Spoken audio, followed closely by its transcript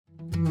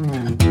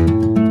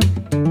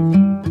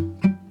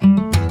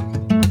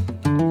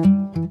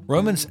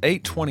Romans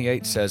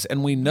 8:28 says,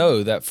 "And we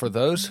know that for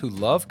those who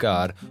love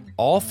God,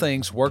 all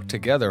things work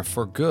together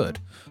for good,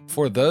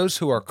 for those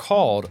who are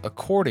called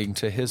according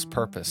to His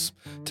purpose."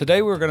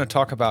 Today we're going to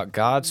talk about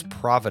God's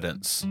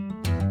providence.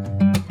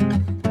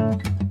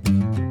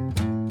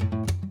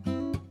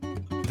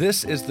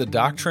 This is the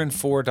Doctrine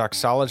for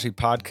Doxology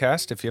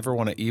podcast. If you ever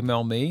want to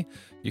email me,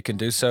 you can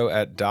do so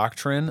at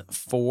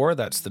doctrine4,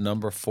 that's the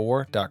number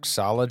 4,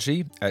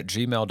 doxology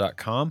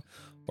 @gmail.com,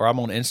 or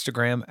I'm on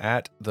Instagram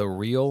at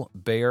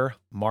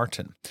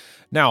 @therealbearmartin.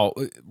 Now,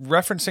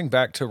 referencing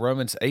back to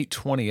Romans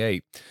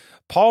 8:28,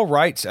 Paul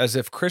writes as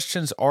if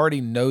Christians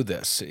already know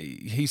this.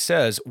 He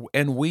says,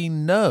 "And we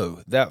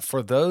know that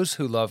for those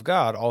who love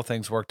God, all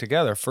things work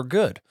together for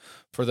good,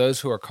 for those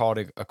who are called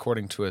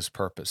according to His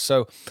purpose."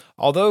 So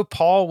although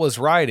Paul was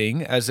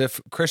writing as if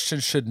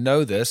Christians should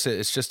know this,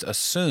 it's just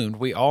assumed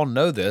we all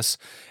know this.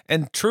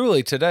 And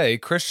truly today,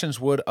 Christians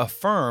would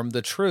affirm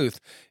the truth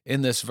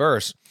in this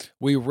verse.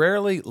 We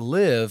rarely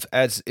live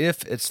as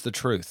if it's the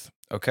truth,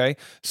 okay?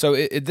 So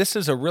this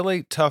is a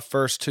really tough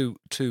verse to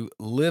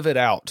live it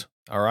out.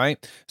 All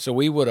right. So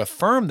we would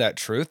affirm that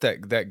truth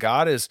that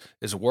God is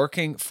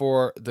working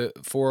for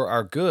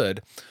our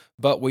good,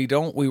 but we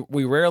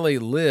rarely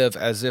live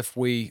as if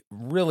we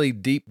really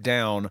deep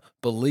down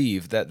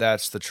believe that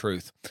that's the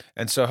truth.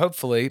 And so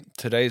hopefully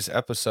today's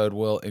episode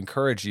will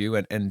encourage you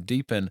and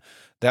deepen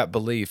that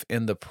belief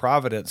in the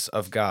providence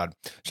of God.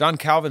 John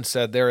Calvin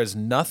said, "There is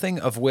nothing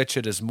of which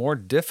it is more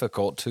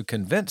difficult to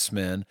convince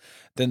men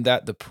than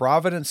that the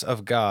providence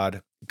of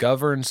God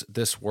governs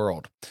this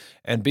world."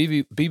 And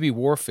B.B.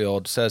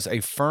 Warfield says, "A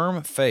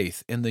firm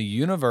faith in the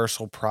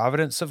universal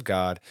providence of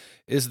God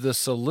is the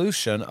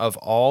solution of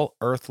all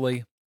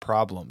earthly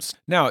problems."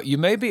 Now, you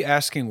may be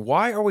asking,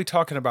 why are we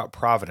talking about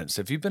providence?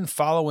 If you've been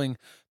following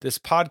this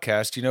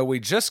podcast, you know we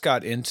just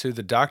got into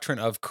the doctrine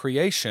of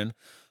creation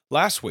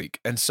last week.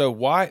 And so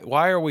why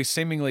are we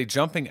seemingly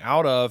jumping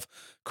out of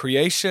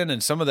creation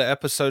and some of the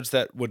episodes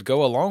that would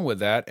go along with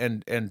that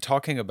and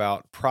talking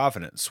about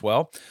providence?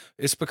 Well,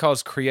 it's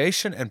because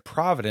creation and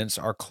providence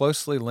are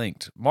closely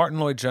linked.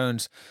 Martin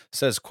Lloyd-Jones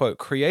says, quote,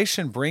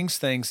 "Creation brings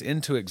things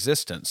into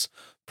existence.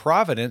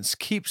 Providence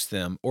keeps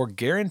them or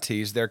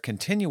guarantees their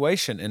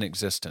continuation in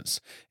existence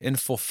in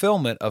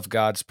fulfillment of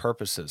God's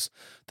purposes.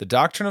 The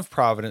doctrine of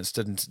providence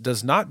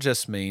does not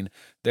just mean,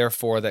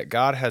 therefore, that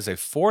God has a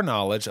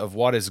foreknowledge of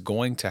what is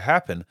going to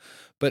happen,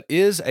 but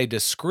is a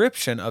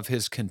description of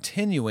His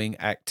continuing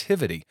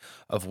activity,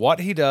 of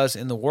what He does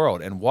in the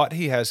world and what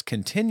He has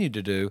continued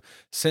to do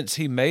since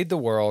He made the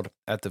world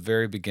at the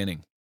very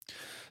beginning."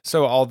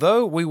 So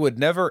although we would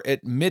never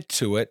admit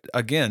to it,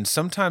 again,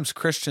 sometimes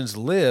Christians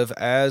live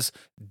as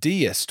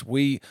deists.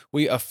 We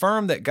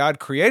affirm that God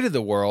created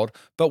the world,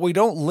 but we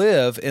don't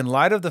live in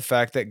light of the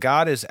fact that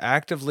God is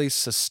actively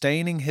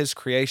sustaining His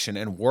creation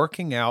and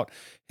working out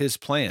His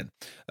plan.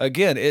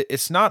 Again,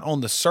 it's not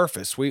on the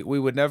surface. We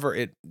would never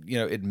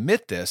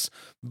admit this,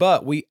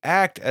 but we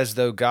act as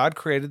though God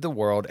created the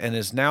world and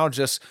is now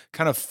just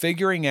kind of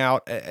figuring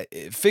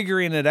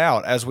it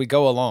out as we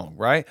go along,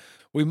 right?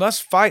 We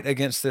must fight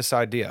against this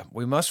idea.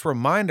 We must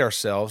remind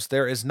ourselves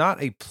there is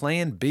not a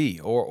plan B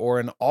or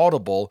an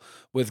audible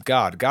with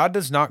God. God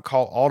does not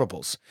call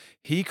audibles.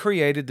 He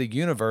created the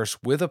universe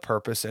with a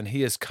purpose, and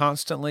He is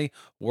constantly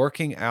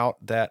working out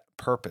that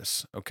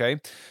purpose, okay?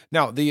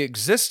 Now, the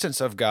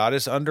existence of God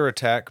is under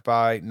attack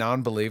by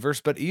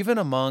non-believers, but even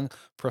among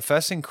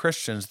professing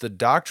Christians, the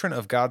doctrine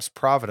of God's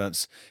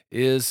providence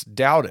is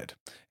doubted.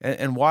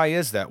 And why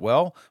is that?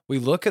 Well, we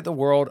look at the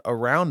world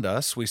around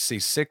us, we see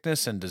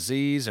sickness and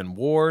disease and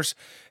wars,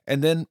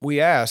 and then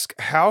we ask,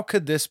 how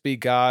could this be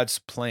God's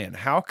plan?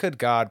 How could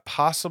God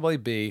possibly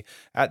be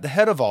at the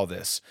head of all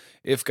this?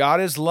 If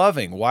God is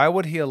loving, why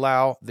would He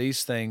allow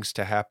these things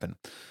to happen?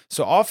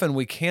 So often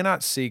we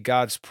cannot see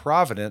God's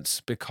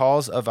providence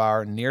because of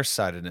our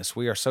nearsightedness.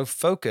 We are so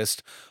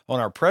focused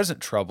on our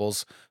present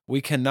troubles,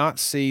 we cannot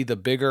see the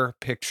bigger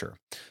picture.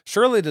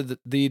 Surely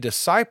the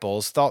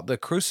disciples thought the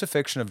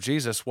crucifixion of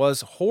Jesus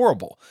was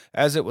horrible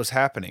as it was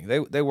happening.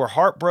 They were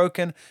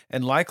heartbroken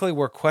and likely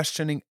were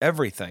questioning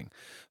everything.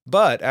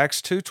 But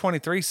Acts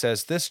 2:23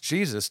 says, "This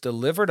Jesus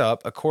delivered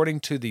up according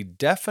to the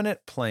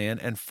definite plan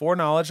and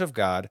foreknowledge of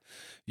God,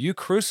 you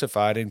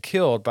crucified and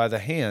killed by the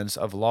hands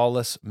of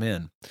lawless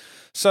men."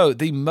 So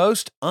the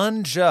most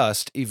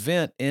unjust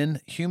event in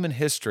human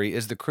history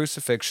is the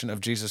crucifixion of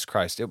Jesus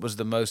Christ. It was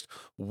the most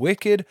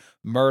wicked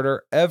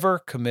murder ever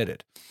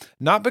committed.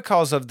 Not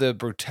because of the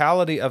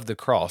brutality of the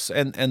cross,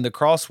 and the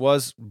cross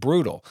was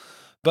brutal,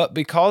 but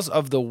because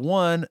of the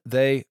one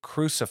they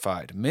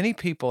crucified. Many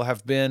people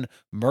have been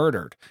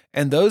murdered,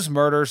 and those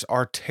murders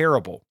are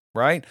terrible,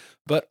 right?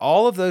 But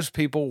all of those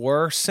people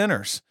were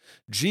sinners.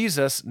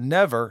 Jesus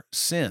never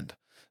sinned.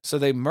 So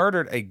they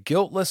murdered a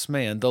guiltless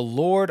man, the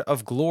Lord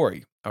of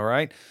glory. All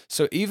right.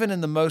 So even in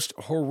the most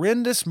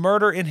horrendous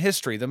murder in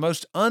history, the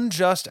most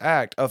unjust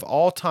act of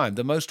all time,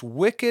 the most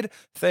wicked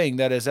thing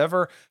that has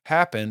ever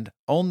happened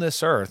on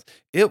this earth,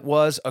 it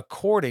was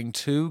according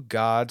to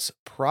God's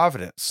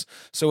providence.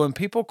 So when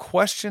people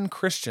question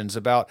Christians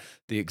about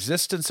the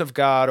existence of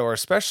God, or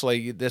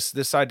especially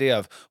this idea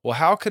of, well,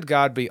 how could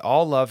God be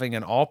all loving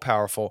and all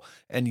powerful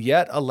and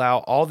yet allow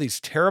all these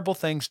terrible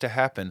things to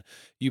happen?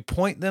 You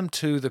point them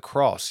to the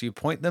cross. You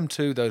point them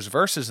to those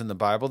verses in the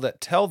Bible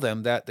that tell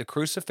them that the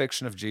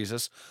crucifixion of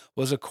Jesus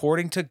was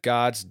according to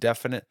God's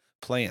definite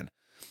plan.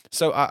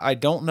 So I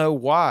don't know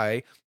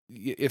why,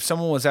 if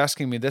someone was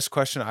asking me this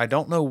question, I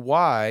don't know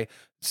why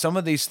some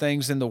of these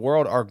things in the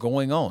world are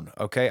going on.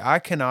 Okay. I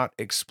cannot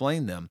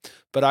explain them,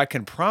 but I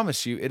can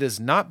promise you it is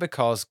not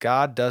because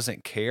God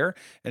doesn't care,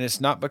 and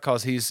it's not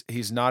because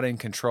he's not in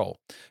control.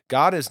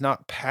 God is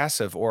not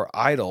passive or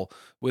idle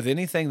with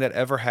anything that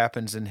ever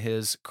happens in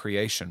his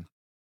creation.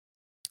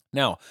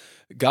 Now,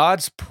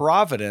 God's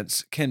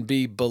providence can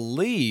be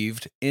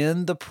believed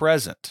in the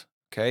present.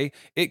 Okay.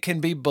 It can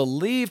be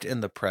believed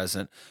in the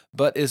present,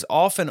 but is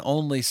often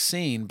only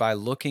seen by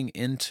looking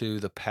into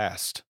the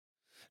past.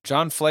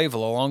 John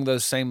Flavel, along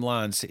those same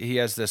lines, he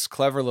has this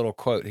clever little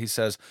quote. He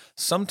says,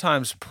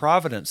 "Sometimes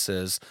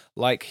providences,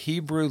 like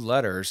Hebrew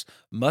letters,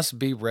 must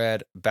be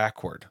read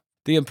backward."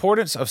 The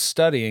importance of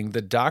studying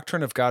the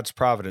doctrine of God's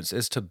providence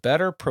is to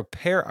better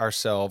prepare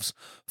ourselves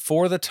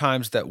for the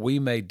times that we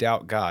may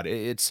doubt God.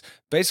 It's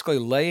basically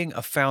laying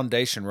a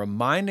foundation,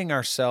 reminding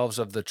ourselves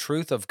of the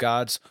truth of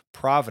God's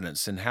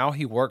providence and how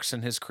he works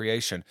in his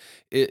creation.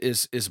 It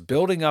is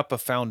building up a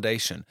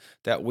foundation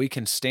that we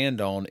can stand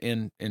on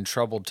in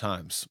troubled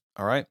times.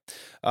 All right.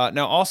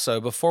 Now,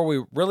 also, before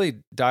we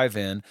really dive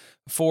in,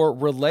 for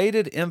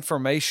related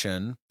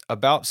information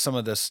about some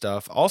of this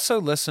stuff,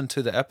 also listen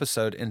to the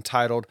episode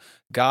entitled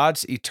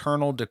God's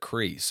Eternal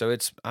Decree. So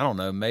it's, I don't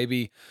know,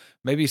 maybe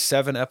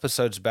 7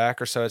 episodes back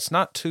or so. It's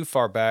not too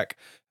far back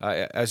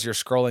as you're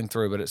scrolling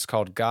through, but it's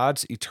called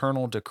God's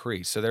Eternal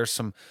Decree. So there's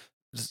some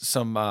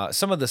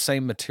of the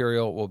same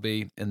material will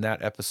be in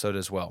that episode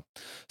as well.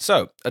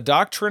 So a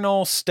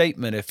doctrinal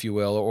statement, if you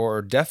will,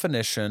 or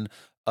definition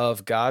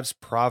of God's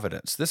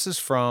providence. This is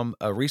from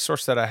a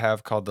resource that I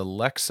have called the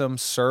Lexham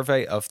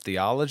Survey of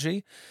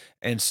Theology.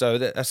 And so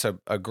that's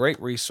a great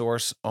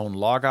resource on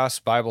Logos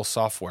Bible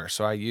software.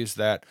 So I use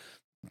that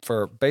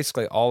for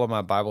basically all of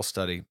my Bible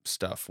study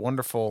stuff.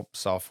 Wonderful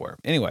software.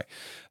 Anyway,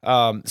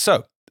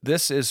 so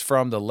this is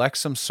from the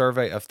Lexham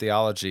Survey of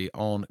Theology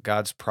on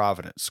God's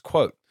providence.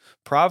 Quote,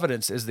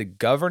 "Providence is the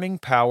governing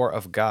power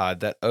of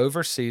God that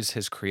oversees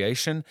his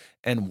creation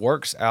and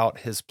works out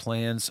his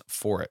plans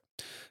for it.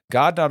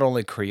 God not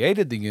only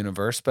created the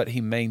universe, but he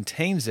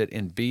maintains it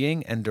in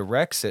being and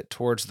directs it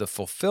towards the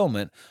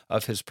fulfillment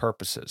of his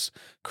purposes.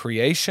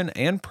 Creation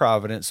and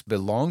providence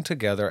belong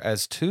together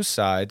as two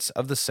sides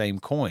of the same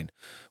coin.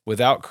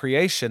 Without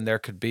creation, there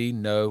could be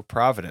no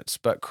providence,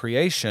 but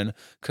creation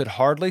could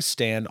hardly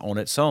stand on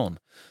its own.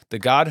 The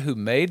God who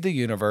made the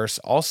universe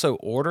also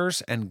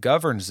orders and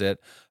governs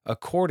it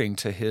according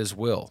to his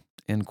will."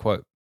 End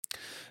quote.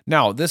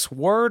 Now, this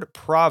word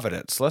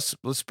providence,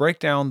 let's break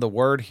down the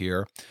word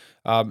here.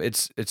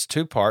 It's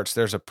 2 parts.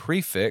 There's a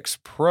prefix,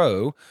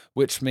 pro,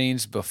 which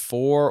means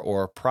before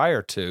or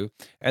prior to,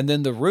 and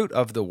then the root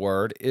of the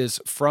word is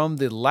from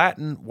the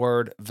Latin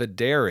word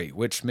videre,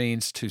 which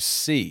means to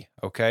see.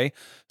 Okay,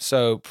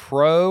 so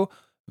pro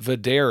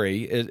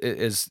videre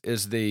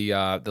is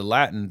the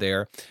Latin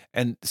there,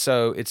 and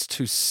so it's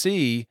to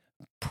see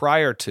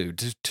prior to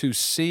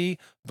see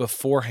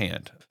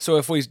beforehand. So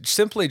if we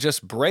simply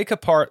just break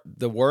apart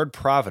the word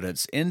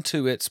providence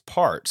into its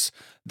parts,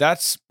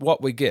 that's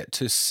what we get,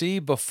 to see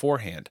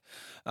beforehand.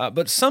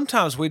 But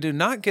sometimes we do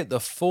not get the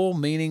full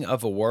meaning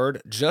of a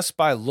word just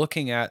by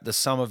looking at the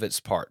sum of its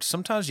parts.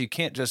 Sometimes you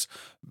can't just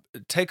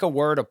take a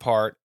word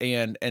apart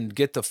and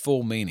get the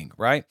full meaning,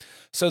 right?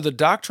 So the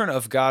doctrine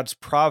of God's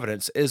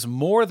providence is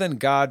more than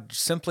God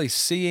simply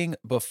seeing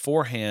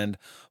beforehand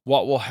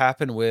what will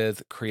happen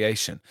with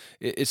creation.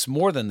 It's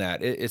more than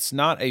that. It's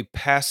not a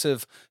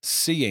passive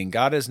seeing.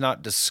 God is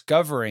not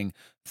discovering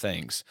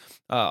things.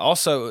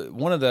 Also,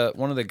 one of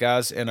the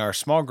guys in our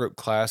small group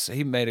class,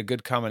 he made a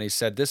good comment. He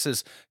said, "This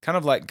is kind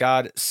of like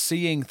God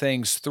seeing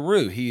things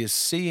through. He is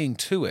seeing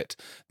to it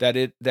that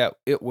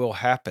it will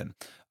happen."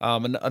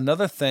 And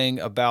another thing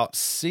about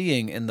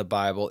seeing in the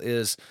Bible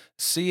is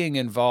seeing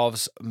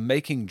involves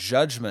making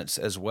judgments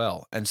as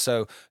well. And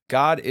so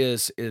God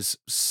is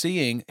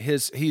seeing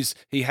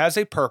he has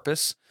a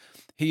purpose.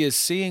 He is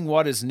seeing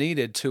what is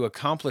needed to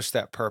accomplish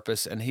that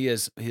purpose, and he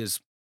is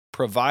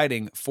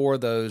providing for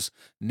those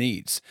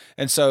needs.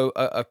 And so,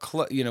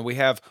 we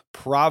have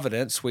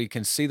providence. We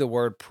can see the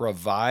word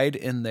provide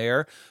in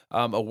there.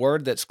 A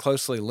word that's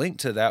closely linked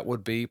to that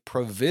would be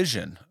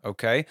provision.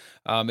 Okay,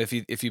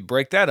 if you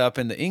break that up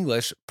into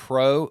English,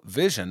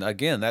 provision,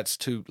 again, that's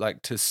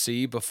to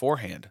see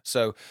beforehand.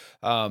 So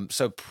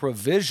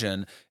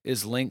provision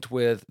is linked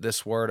with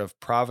this word of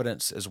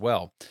providence as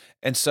well.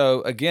 And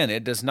so again,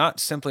 it does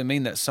not simply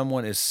mean that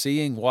someone is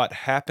seeing what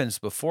happens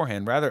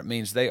beforehand. Rather, it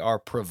means they are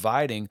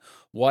providing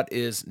what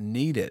is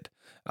needed.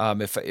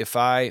 If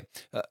I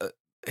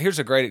Here's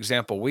a great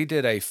example. We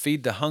did a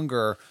Feed the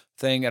Hunger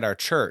thing at our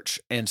church,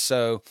 and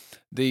so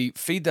the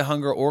Feed the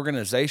Hunger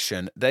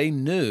organization, they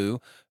knew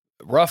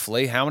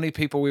roughly how many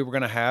people we were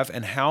going to have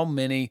and how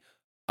many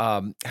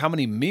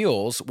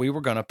meals we were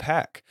going to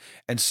pack.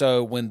 And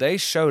so when they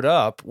showed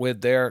up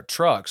with their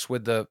trucks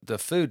with the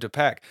food to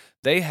pack,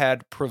 they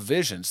had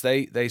provisions.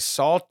 They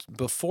saw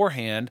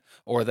beforehand,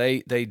 or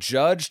they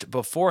judged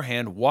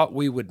beforehand what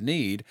we would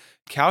need,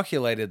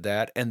 calculated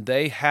that, and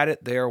they had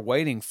it there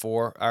waiting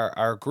for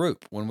our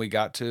group when we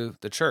got to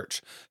the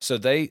church. So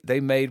they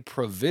made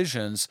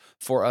provisions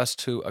for us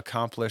to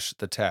accomplish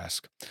the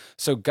task.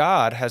 So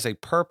God has a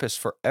purpose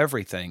for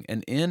everything,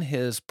 and in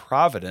his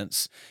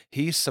providence,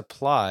 he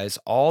supplies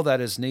all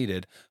that is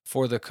needed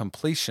for the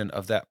completion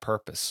of that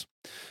purpose.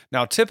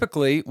 Now,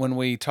 typically, when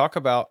we talk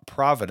about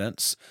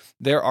providence,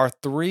 there are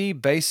three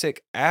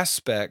basic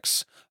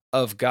aspects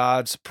of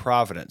God's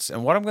providence.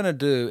 And what I'm going to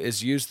do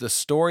is use the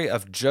story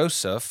of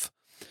Joseph,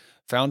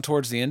 found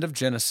towards the end of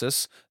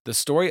Genesis, the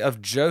story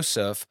of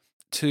Joseph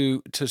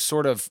to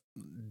sort of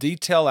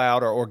detail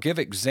out or give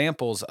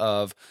examples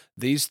of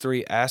these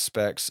three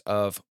aspects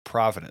of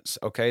providence.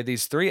 Okay,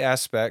 these three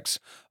aspects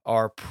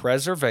are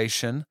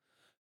preservation,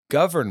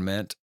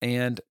 government,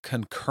 and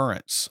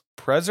concurrence.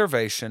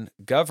 Preservation,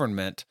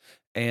 government,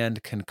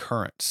 and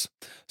concurrence.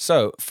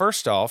 So,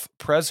 first off,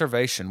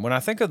 preservation. When I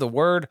think of the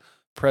word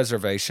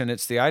preservation,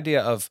 it's the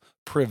idea of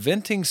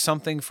preventing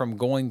something from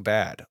going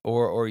bad,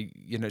 or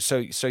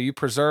so you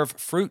preserve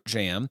fruit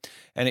jam,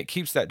 and it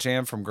keeps that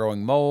jam from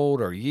growing mold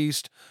or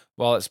yeast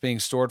while it's being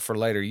stored for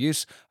later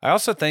use. I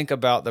also think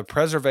about the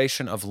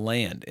preservation of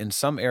land. In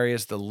some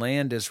areas, the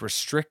land is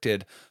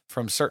restricted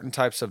from certain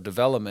types of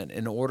development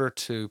in order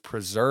to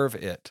preserve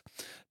it.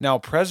 Now,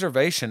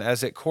 preservation,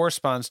 as it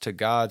corresponds to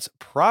God's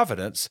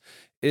providence,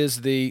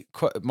 is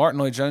Martin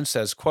Lloyd-Jones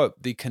says,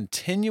 quote, the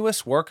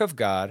continuous work of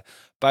God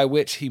by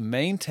which he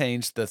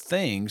maintains the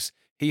things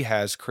he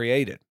has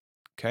created.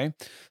 Okay,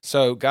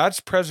 so God's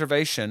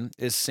preservation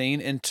is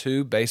seen in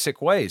two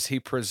basic ways.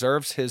 He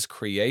preserves his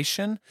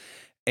creation,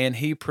 and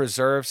he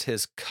preserves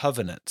his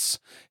covenants,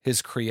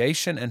 his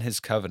creation and his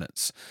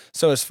covenants.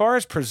 So as far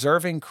as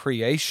preserving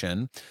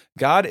creation,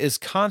 God is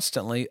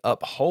constantly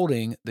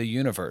upholding the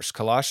universe.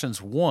 Colossians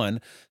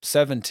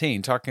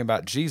 1:17, talking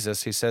about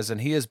Jesus, he says,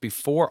 and he is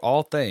before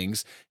all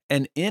things,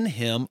 and in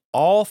him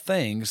all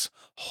things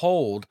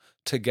hold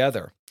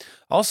together.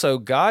 Also,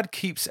 God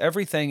keeps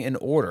everything in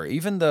order,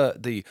 even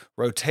the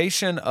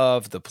rotation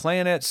of the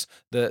planets,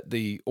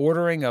 the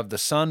ordering of the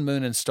sun,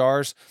 moon, and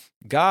stars.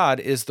 God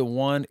is the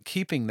one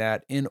keeping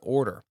that in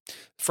order.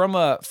 From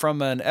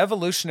an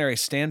evolutionary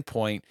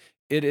standpoint,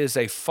 it is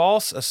a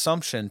false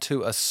assumption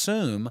to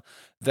assume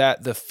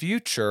that the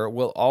future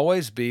will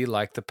always be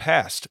like the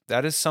past.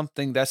 That is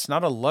something that's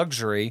not a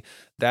luxury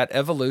that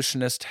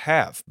evolutionists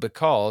have,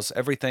 because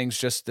everything's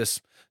just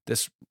this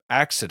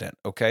accident,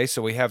 okay?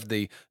 So we have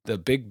the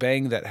Big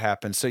Bang that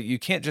happened. So you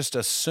can't just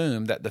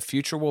assume that the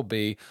future will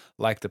be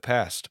like the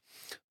past.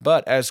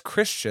 But as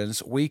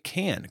Christians, we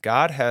can.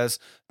 God has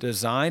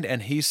designed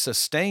and he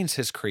sustains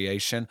his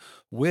creation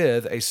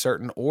with a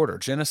certain order.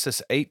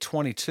 Genesis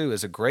 8:22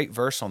 is a great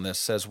verse on this.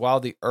 It says, while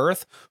the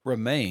earth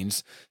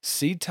remains,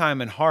 seed time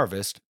and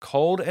harvest,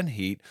 cold and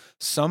heat,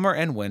 summer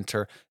and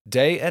winter,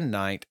 day and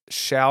night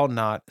shall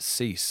not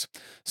cease.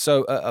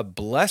 So a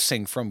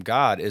blessing from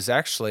God is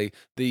actually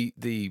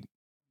the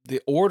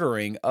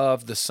ordering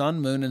of the sun,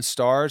 moon, and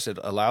stars. It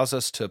allows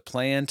us to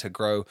plan to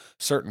grow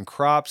certain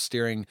crops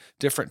during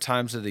different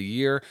times of the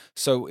year.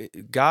 So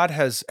God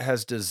has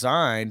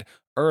designed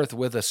earth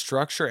with a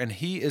structure, and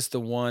he is the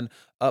one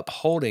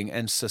upholding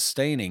and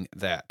sustaining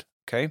that.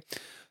 Okay?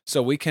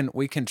 So we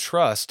can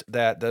trust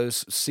that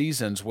those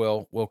seasons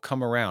will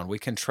come around. We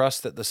can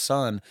trust that the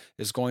sun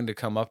is going to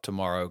come up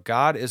tomorrow.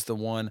 God is the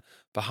one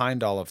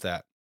behind all of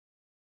that.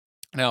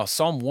 Now,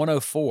 Psalm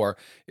 104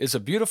 is a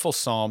beautiful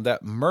psalm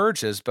that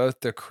merges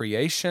both the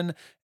creation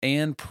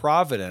and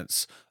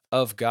providence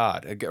of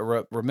God.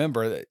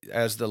 Remember,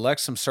 as the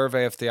Lexham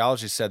Survey of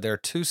Theology said, there are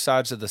two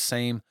sides of the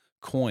same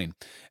coin.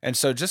 And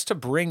so just to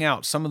bring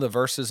out some of the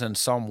verses in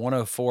Psalm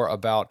 104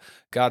 about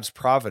God's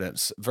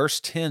providence, verse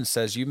 10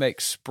 says, you make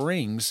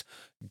springs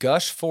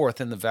gush forth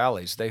in the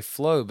valleys, they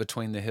flow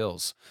between the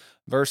hills.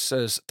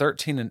 Verses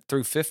 13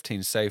 through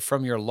 15 say,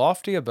 from your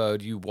lofty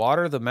abode you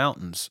water the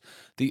mountains.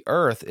 The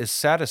earth is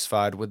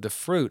satisfied with the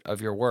fruit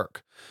of your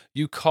work.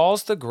 You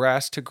cause the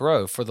grass to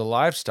grow for the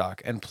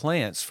livestock and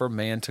plants for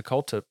man to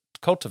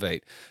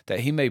cultivate,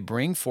 that he may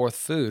bring forth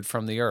food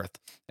from the earth,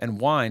 and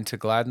wine to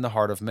gladden the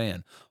heart of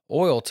man,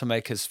 oil to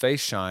make his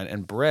face shine,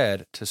 and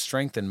bread to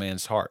strengthen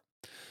man's heart.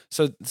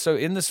 So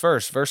in this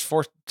verse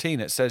 14,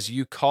 it says,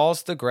 you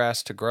cause the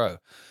grass to grow.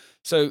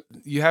 So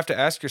you have to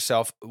ask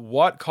yourself,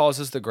 what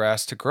causes the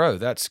grass to grow?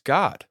 That's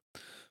God.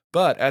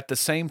 But at the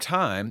same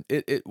time,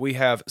 we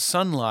have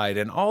sunlight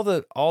and all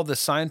the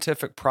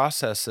scientific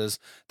processes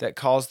that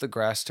cause the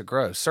grass to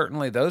grow.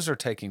 Certainly those are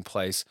taking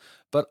place,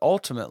 but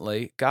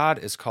ultimately God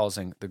is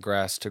causing the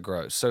grass to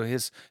grow. So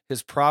his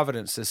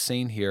providence is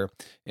seen here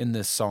in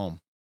this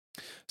psalm.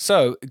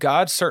 So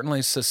God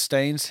certainly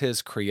sustains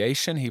his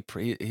creation.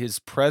 His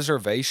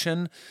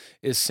preservation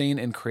is seen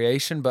in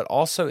creation, but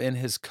also in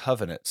his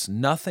covenants.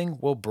 Nothing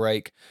will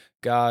break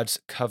God's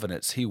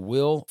covenants. He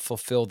will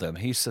fulfill them.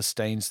 He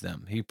sustains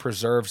them. He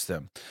preserves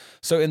them.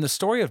 So in the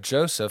story of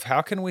Joseph,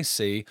 how can we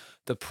see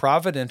the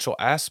providential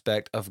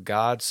aspect of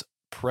God's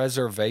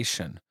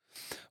preservation?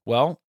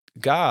 Well,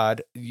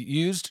 God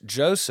used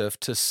Joseph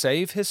to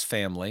save his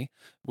family,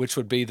 which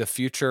would be the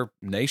future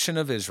nation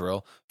of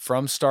Israel,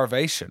 from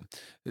starvation.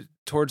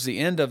 Towards the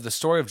end of the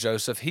story of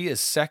Joseph, he is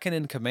second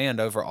in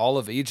command over all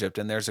of Egypt,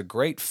 and there's a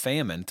great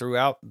famine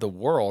throughout the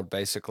world,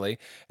 basically.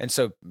 And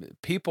so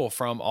people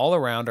from all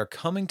around are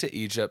coming to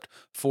Egypt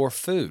for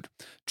food.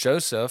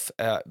 Joseph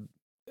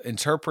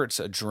interprets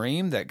a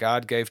dream that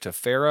God gave to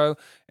Pharaoh,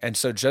 and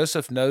so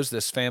Joseph knows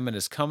this famine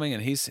is coming,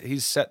 and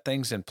he's set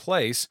things in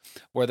place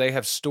where they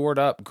have stored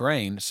up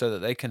grain so that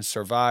they can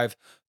survive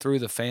through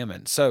the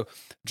famine. So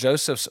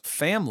Joseph's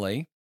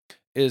family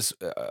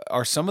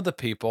are some of the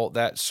people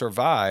that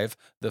survive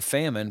the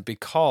famine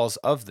because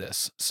of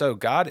this. So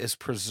God is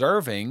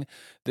preserving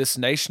this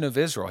nation of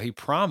Israel. He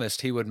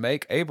promised he would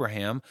make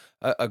Abraham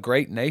a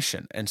great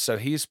nation, and so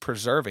he's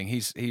preserving.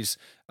 He's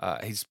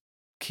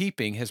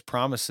keeping his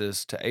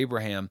promises to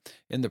Abraham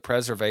in the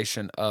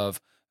preservation of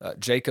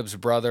Jacob's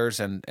brothers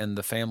and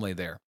the family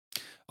there.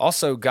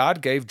 Also,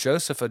 God gave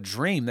Joseph a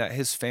dream that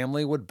his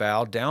family would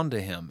bow down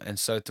to him. And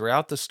so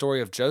throughout the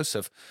story of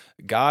Joseph,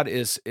 God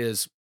is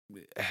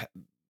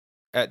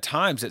at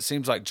times it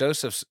seems like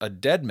Joseph's a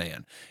dead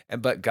man,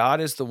 but God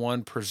is the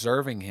one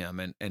preserving him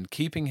and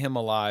keeping him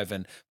alive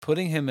and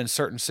putting him in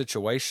certain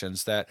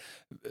situations that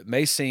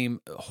may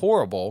seem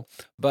horrible,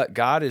 but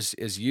God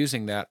is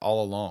using that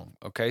all along.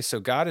 Okay,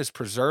 so God is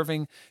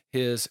preserving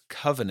his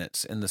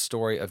covenants in the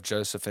story of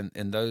Joseph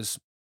in those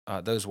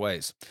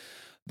ways.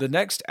 The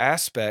next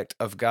aspect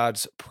of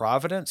God's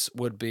providence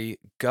would be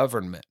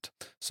government.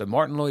 So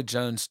Martin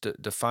Lloyd-Jones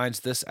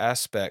defines this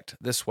aspect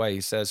this way.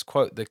 He says,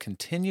 quote, "The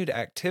continued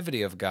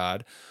activity of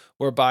God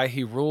whereby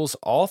he rules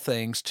all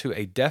things to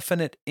a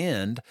definite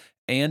end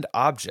and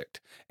object,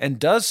 and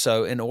does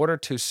so in order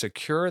to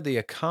secure the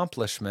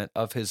accomplishment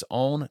of his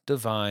own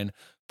divine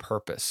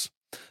purpose."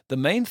 The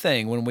main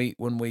thing when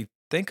we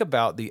think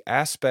about the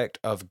aspect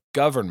of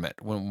government,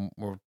 when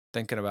we're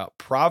thinking about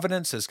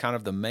providence as kind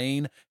of the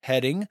main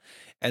heading,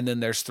 and then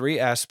there's three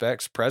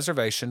aspects: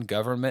 preservation,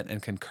 government,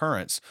 and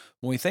concurrence.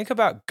 When we think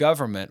about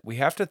government, we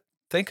have to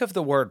think of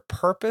the word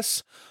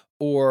purpose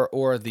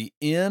or the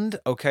end.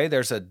 Okay,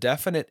 there's a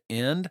definite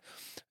end.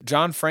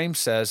 John Frame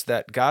says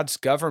that God's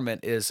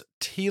government is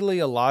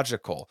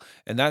teleological,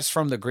 and that's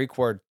from the Greek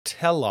word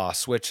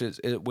telos, which is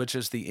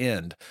the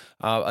end.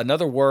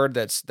 Another word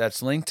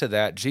that's linked to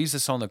that,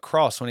 Jesus on the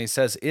cross, when he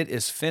says "it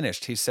is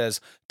finished," he says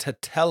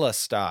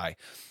tetelestai,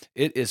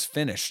 "it is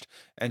finished,"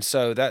 and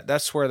so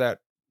that's where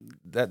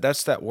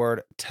that's that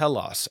word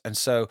telos, and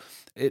so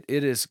it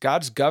is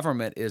God's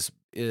government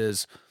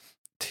is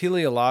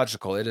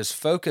teleological. It is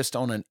focused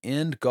on an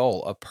end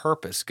goal, a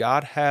purpose.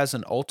 God has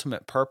an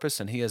ultimate purpose,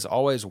 and he is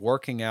always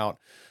working out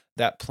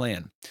that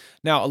plan.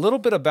 Now, a little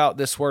bit about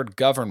this word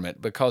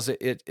government, because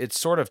it's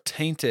sort of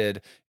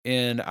tainted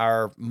in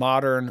our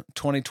modern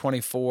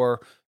 2024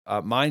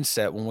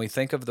 mindset when we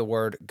think of the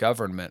word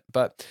government,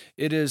 but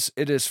it is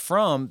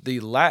from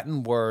the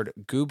Latin word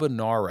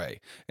gubernare.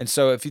 And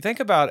so if you think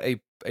about a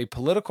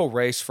political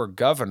race for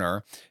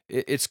governor,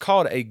 it's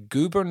called a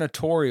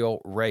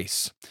gubernatorial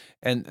race.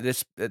 And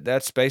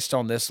that's based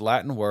on this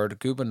Latin word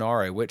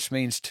gubernare, which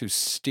means to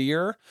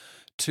steer,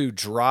 to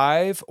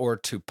drive, or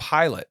to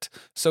pilot.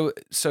 So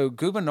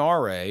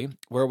gubernare,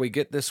 where we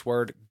get this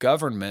word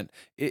government,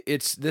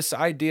 it's this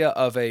idea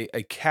of a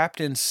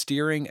captain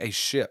steering a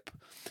ship.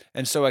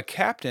 And so a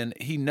captain,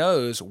 he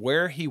knows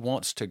where he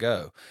wants to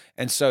go.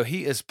 And so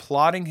he is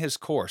plotting his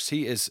course.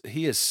 He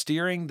is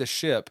steering the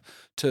ship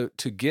to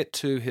get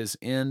to his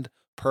end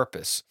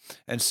purpose.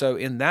 And so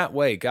in that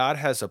way, God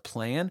has a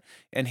plan,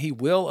 and he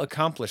will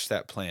accomplish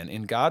that plan.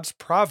 In God's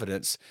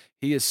providence,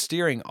 he is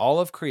steering all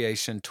of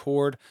creation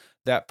toward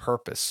that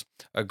purpose.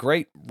 A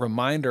great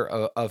reminder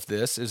of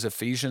this is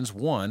Ephesians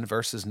 1,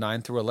 verses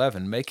 9 through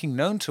 11, making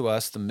known to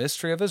us the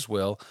mystery of his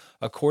will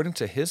according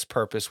to his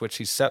purpose, which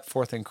he set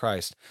forth in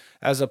Christ,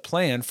 as a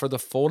plan for the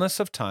fullness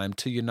of time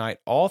to unite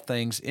all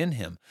things in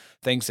him,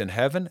 things in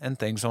heaven and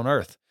things on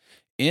earth.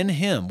 In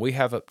him we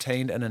have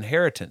obtained an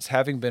inheritance,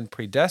 having been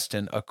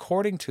predestined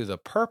according to the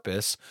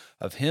purpose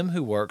of him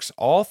who works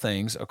all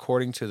things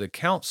according to the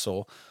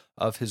counsel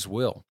of his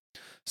will.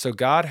 So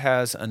God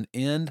has an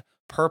end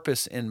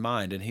purpose in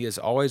mind, and he is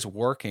always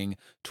working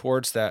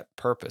towards that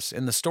purpose.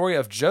 In the story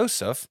of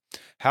Joseph,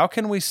 how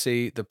can we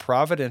see the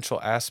providential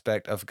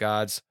aspect of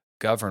God's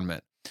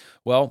government?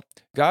 Well,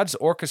 God's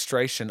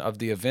orchestration of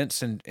the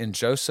events in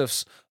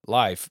Joseph's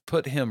life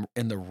put him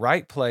in the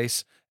right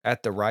place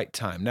at the right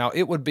time. Now,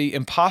 it would be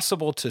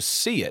impossible to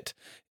see it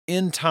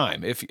in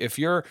time. If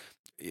you're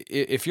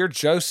if you're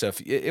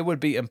Joseph, it would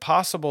be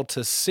impossible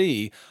to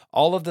see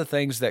all of the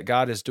things that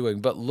God is doing.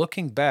 But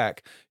looking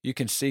back, you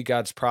can see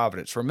God's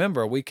providence.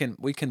 Remember, we can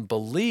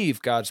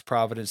believe God's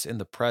providence in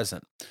the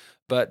present,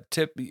 but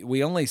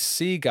we only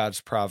see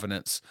God's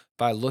providence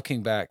by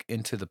looking back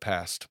into the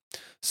past.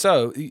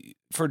 So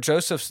for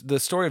Joseph, the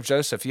story of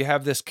Joseph, you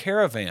have this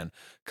caravan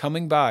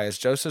coming by as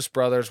Joseph's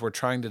brothers were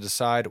trying to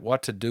decide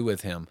what to do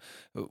with him.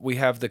 We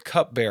have the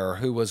cupbearer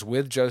who was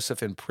with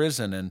Joseph in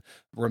prison and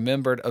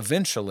remembered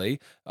eventually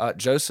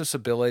Joseph's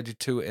ability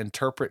to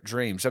interpret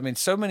dreams. I mean,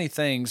 so many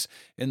things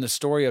in the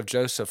story of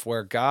Joseph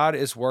where God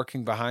is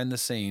working behind the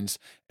scenes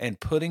and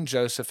putting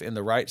Joseph in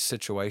the right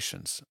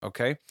situations,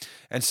 okay?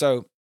 And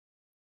so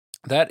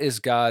that is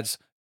God's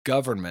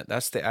government.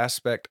 That's the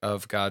aspect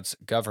of God's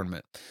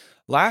government.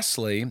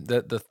 Lastly,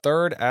 the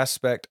third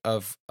aspect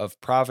of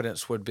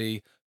providence would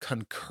be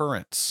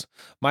concurrence.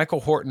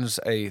 Michael Horton's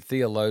a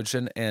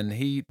theologian, and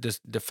he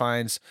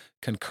defines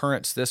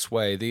concurrence this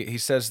way. He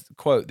says,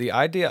 quote, "The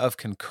idea of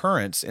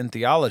concurrence in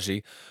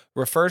theology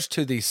refers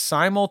to the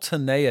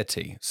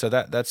simultaneity." So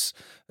that's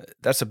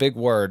a big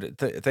word.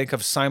 Think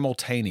of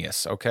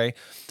simultaneous, okay?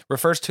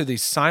 Refers to the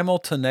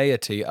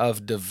simultaneity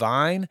of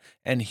divine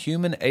and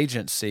human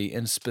agency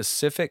in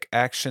specific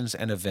actions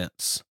and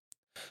events.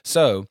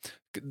 So,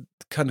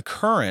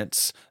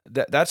 concurrence,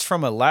 that's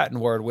from a Latin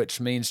word which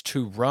means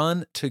to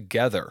run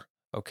together,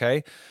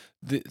 okay?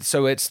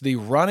 So it's the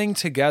running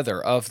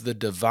together of the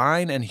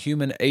divine and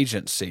human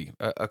agency,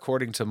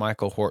 according to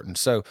Michael Horton.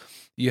 So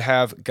you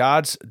have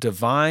God's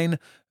divine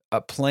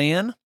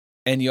plan,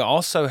 and you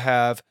also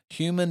have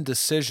human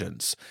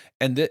decisions,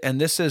 and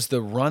this is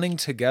the running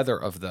together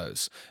of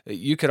those.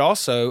 You could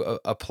also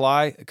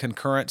apply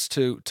concurrence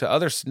to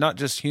others, not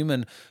just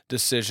human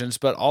decisions,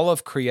 but all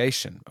of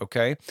creation,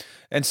 okay?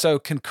 And so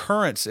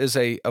concurrence is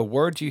a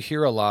word you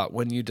hear a lot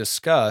when you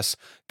discuss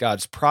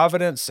God's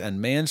providence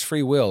and man's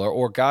free will,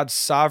 or God's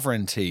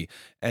sovereignty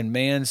and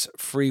man's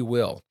free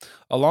will.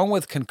 Along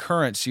with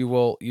concurrence, you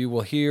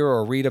will hear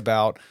or read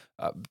about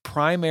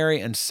primary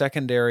and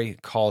secondary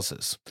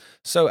causes.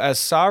 So as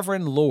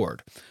sovereign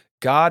Lord,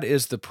 God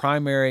is the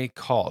primary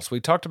cause. We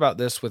talked about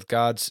this with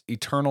God's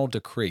eternal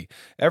decree.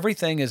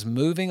 Everything is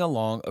moving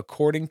along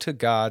according to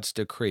God's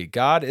decree.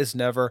 God is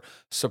never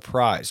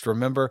surprised.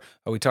 Remember,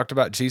 we talked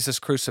about Jesus'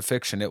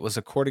 crucifixion. It was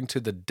according to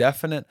the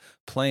definite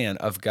plan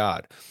of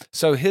God.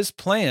 So his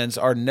plans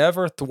are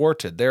never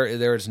thwarted. There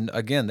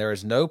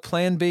is no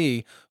plan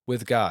B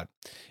with God.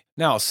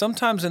 Now,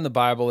 sometimes in the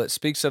Bible, it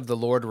speaks of the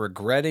Lord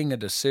regretting a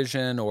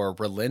decision or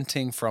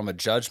relenting from a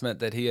judgment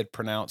that he had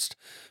pronounced.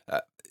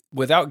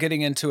 Without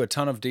getting into a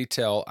ton of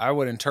detail, I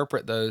would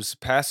interpret those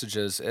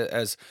passages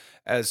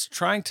as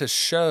trying to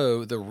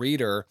show the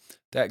reader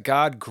that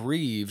God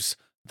grieves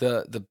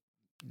the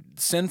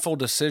sinful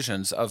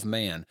decisions of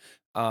man.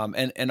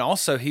 And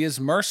also he is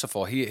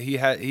merciful. He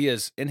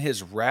is in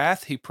his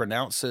wrath, he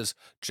pronounces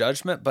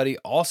judgment, but he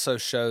also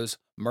shows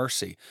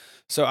mercy.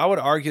 So I would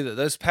argue that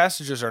those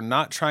passages are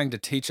not trying to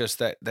teach us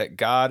that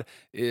God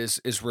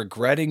is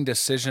regretting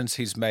decisions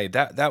he's made.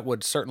 That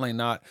would certainly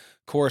not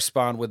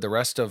correspond with the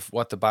rest of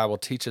what the Bible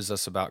teaches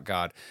us about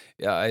God.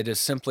 It is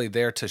simply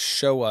there to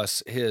show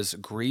us his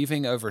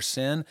grieving over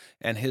sin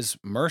and his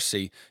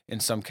mercy in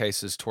some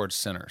cases towards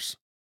sinners.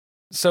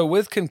 So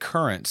with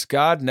concurrence,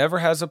 God never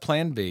has a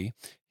plan B.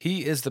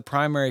 He is the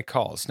primary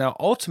cause. Now,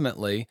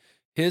 ultimately,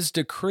 his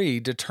decree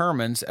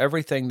determines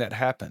everything that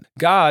happened.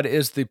 God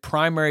is the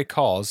primary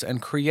cause,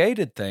 and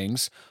created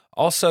things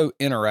also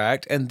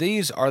interact, and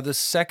these are the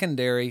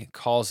secondary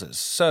causes.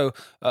 So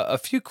a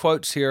few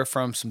quotes here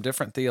from some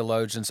different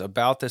theologians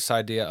about this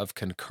idea of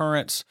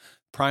concurrence,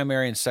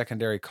 primary and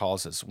secondary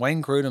causes.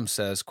 Wayne Grudem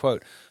says,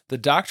 quote, "The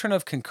doctrine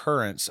of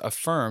concurrence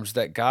affirms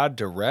that God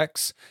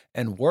directs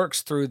and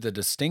works through the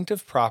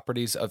distinctive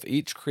properties of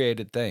each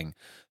created thing,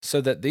 so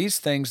that these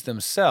things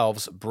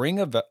themselves bring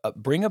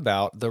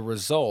about the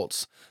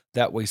results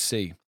that we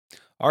see."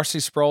 R.C.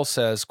 Sproul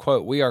says,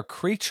 quote, "We are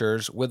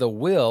creatures with a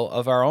will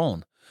of our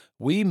own.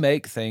 We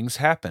make things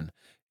happen.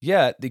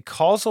 Yet the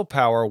causal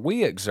power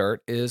we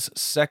exert is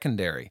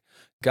secondary.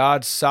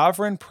 God's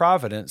sovereign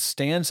providence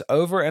stands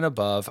over and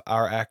above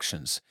our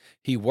actions.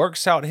 He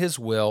works out his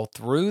will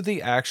through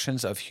the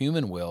actions of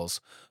human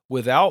wills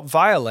without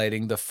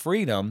violating the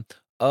freedom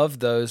of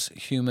those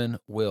human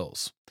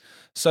wills."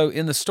 So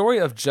in the story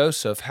of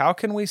Joseph, how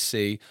can we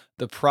see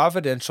the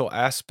providential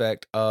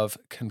aspect of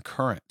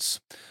concurrence?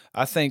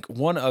 I think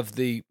one of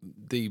the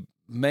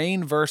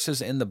main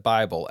verses in the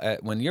Bible,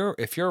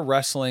 if you're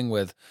wrestling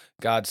with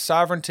God's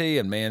sovereignty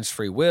and man's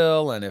free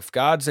will, and if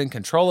God's in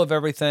control of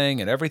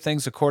everything and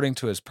everything's according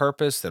to his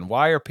purpose, then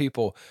why are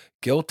people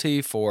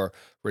guilty for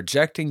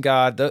rejecting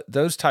God?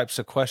 Those types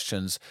of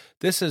questions.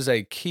 This is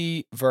a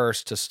key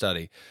verse to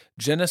study.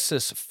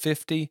 Genesis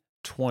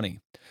 50:20.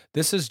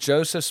 This is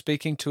Joseph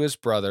speaking to his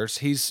brothers.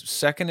 He's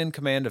second in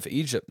command of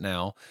Egypt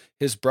now.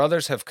 His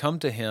brothers have come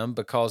to him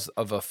because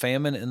of a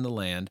famine in the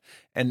land,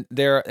 and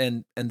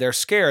they're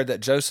scared that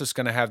Joseph's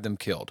going to have them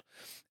killed.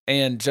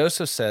 And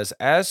Joseph says,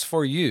 "As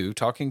for you,"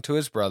 talking to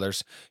his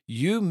brothers,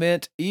 "you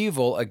meant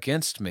evil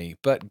against me,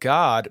 but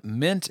God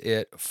meant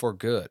it for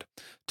good,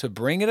 to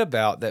bring it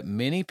about that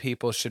many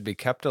people should be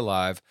kept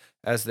alive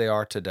as they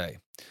are today."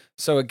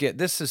 So again,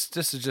 this is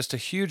just a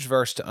huge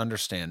verse to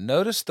understand.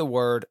 Notice the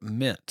word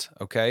meant,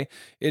 okay?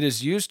 It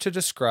is used to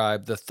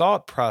describe the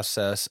thought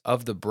process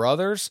of the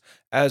brothers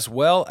as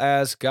well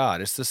as God.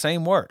 It's the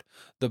same word.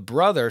 The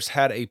brothers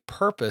had a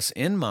purpose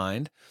in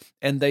mind,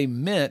 and they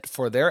meant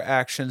for their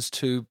actions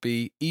to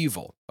be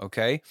evil,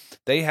 okay?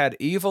 They had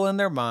evil in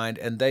their mind,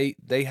 and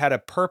they had a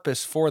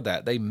purpose for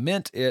that. They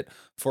meant it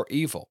for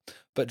evil.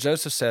 But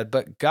Joseph said,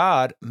 "But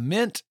God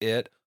meant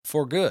it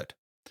for good."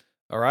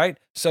 All right?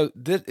 So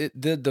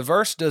the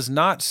verse does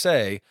not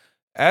say,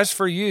 "As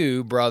for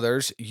you,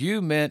 brothers,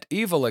 you meant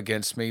evil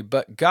against me,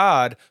 but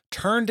God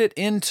turned it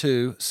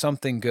into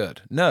something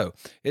good." No,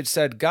 it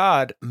said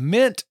God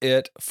meant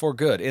it for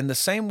good. In the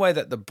same way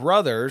that the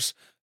brothers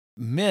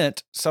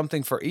meant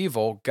something for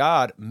evil,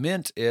 God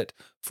meant it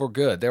for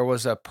good. There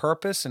was a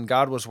purpose, and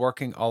God was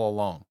working all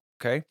along.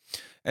 Okay?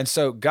 And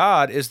so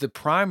God is the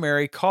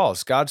primary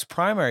cause. God's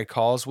primary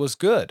cause was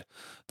good.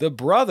 The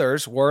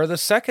brothers were the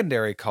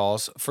secondary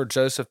cause for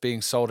Joseph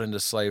being sold into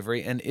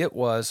slavery, and it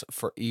was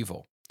for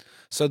evil.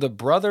 So the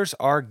brothers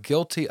are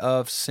guilty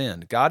of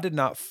sin. God did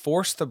not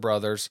force the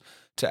brothers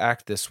to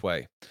act this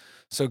way.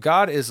 So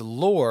God is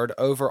Lord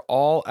over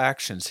all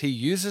actions. He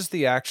uses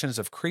the actions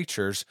of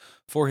creatures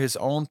for his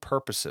own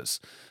purposes.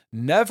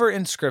 Never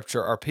in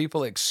Scripture are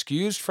people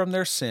excused from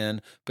their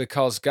sin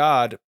because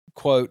God,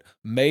 quote,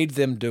 made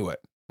them do it.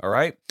 All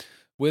right?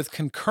 With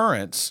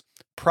concurrence,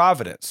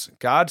 providence,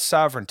 God's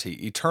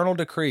sovereignty, eternal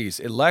decrees,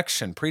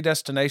 election,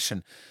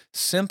 predestination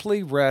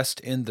simply rest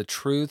in the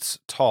truths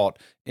taught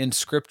in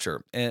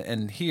Scripture.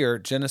 And here,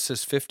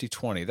 Genesis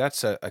 50:20,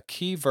 that's a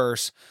key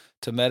verse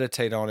to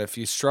meditate on if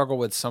you struggle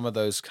with some of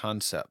those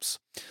concepts.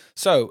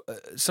 So,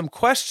 some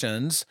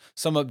questions,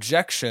 some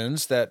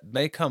objections that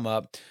may come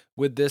up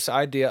with this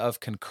idea of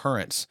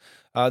concurrence.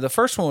 The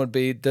first one would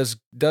be,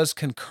 does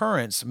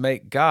concurrence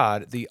make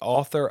God the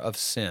author of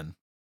sin?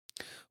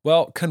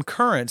 Well,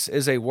 concurrence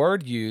is a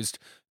word used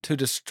to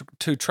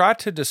try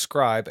to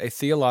describe a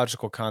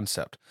theological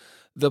concept.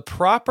 The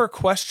proper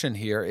question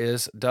here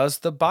is, does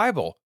the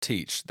Bible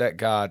teach that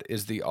God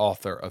is the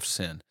author of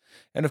sin?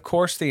 And of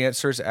course, the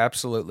answer is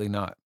absolutely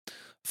not.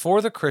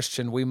 For the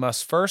Christian, we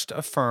must first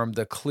affirm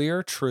the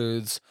clear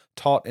truths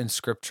taught in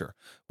Scripture.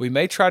 We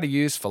may try to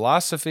use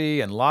philosophy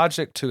and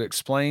logic to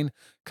explain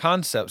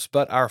concepts,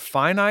 but our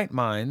finite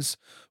minds,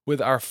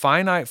 with our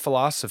finite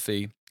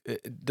philosophy,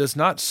 does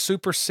not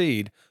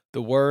supersede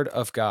the Word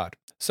of God.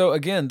 So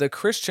again, the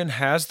Christian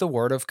has the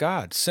Word of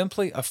God.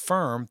 Simply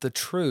affirm the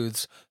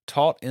truths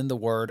taught in the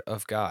Word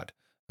of God.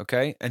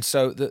 Okay? And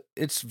so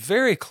it's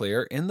very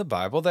clear in the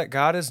Bible that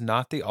God is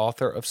not the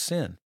author of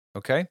sin.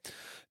 Okay?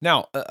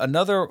 Now,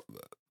 another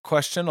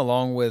question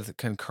along with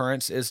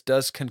concurrence is,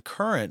 does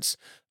concurrence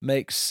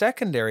make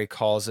secondary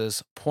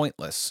causes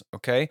pointless?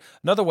 Okay?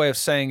 Another way of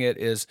saying it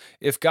is,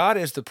 if God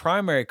is the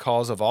primary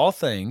cause of all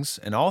things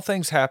and all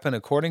things happen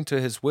according to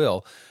his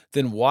will,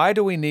 then why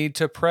do we need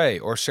to pray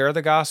or share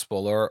the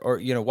gospel or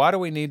why do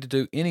we need to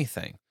do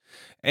anything?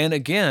 And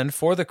again,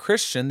 for the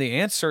Christian, the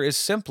answer is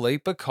simply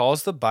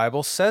because the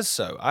Bible says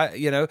so.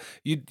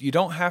 You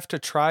don't have to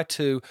try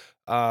to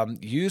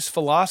use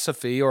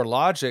philosophy or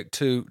logic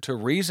to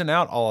reason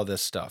out all of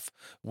this stuff.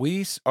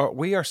 We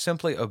are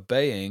simply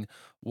obeying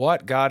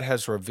what God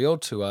has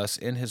revealed to us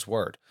in His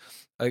Word.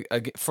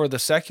 For the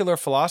secular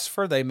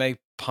philosopher, they may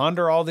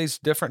ponder all these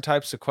different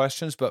types of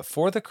questions, but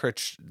for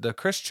the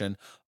Christian,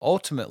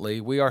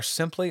 ultimately, we are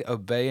simply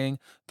obeying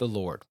the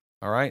Lord.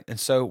 All right? And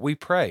so we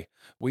pray.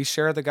 We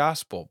share the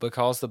gospel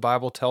because the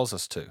Bible tells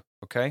us to.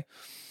 Okay?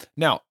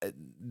 Now,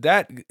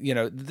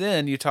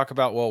 then you talk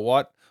about, well,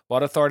 what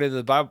authority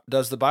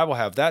does the Bible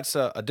have? That's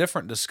a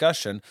different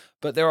discussion,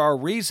 but there are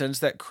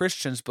reasons that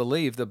Christians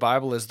believe the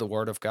Bible is the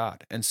Word of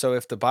God. And so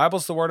if the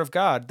Bible's the Word of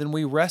God, then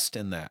we rest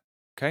in that.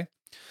 Okay?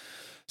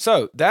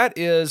 So that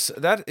is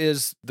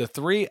the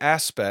three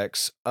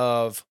aspects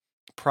of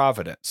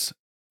providence: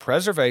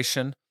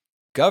 preservation,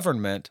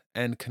 government,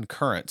 and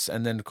concurrence.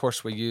 And then, of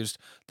course, we used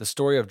the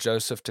story of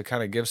Joseph to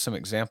kind of give some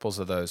examples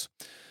of those.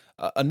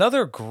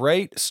 Another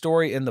great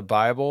story in the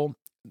Bible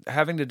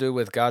having to do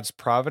with God's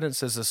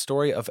providence is the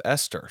story of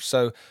Esther.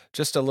 So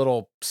just a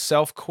little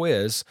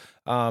self-quiz.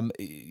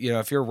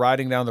 If you're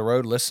riding down the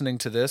road listening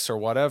to this or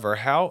whatever,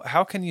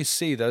 how can you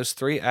see those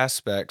three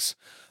aspects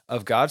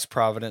of God's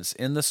providence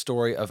in the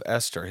story of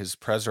Esther: his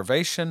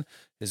preservation,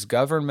 his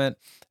government,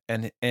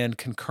 and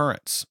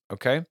concurrence?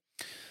 Okay?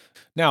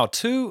 Now,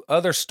 two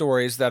other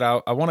stories that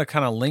I want to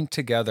kind of link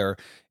together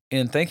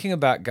in thinking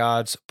about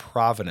God's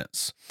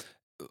providence.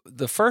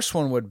 The first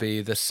one would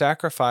be the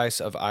sacrifice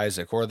of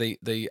Isaac, or the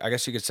I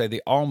guess you could say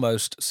the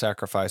almost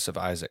sacrifice of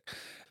Isaac.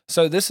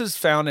 So this is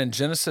found in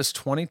Genesis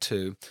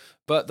 22,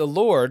 but the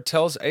Lord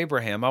tells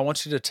Abraham, "I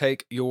want you to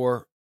take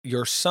your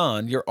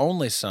son, your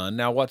only son."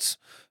 Now, what's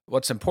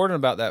what's important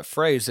about that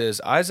phrase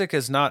is Isaac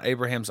is not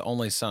Abraham's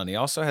only son. He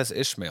also has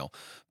Ishmael,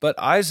 but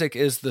Isaac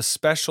is the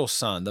special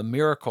son, the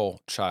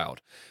miracle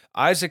child.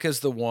 Isaac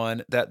is the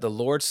one that the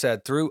Lord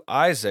said, through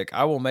Isaac,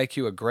 I will make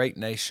you a great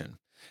nation.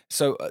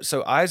 So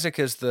Isaac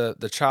is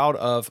the child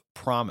of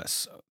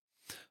promise.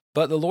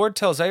 But the Lord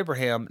tells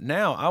Abraham,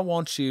 now I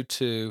want you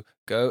to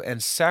go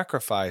and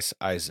sacrifice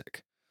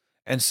Isaac.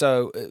 And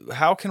so,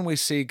 how can we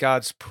see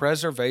God's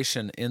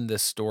preservation in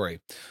this story?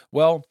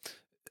 Well,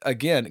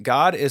 again,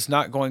 God is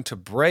not going to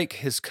break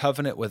his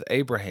covenant with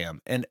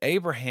Abraham, and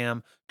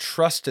Abraham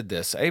trusted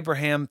this.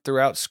 Abraham,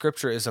 throughout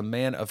Scripture, is a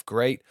man of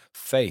great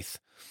faith.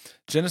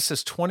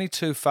 Genesis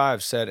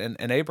 22:5 said,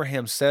 and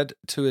Abraham said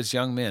to his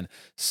young men,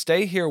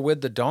 stay here with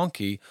the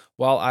donkey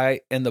while I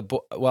and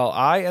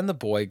the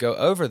boy go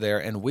over there,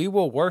 and we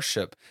will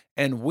worship,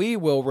 and we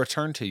will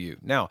return to you.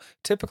 Now,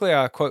 typically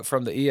I quote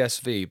from the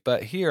ESV,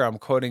 but here I'm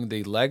quoting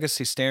the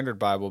Legacy Standard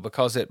Bible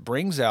because it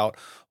brings out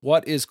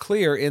what is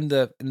clear in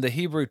the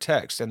Hebrew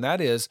text, and that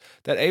is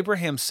that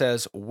Abraham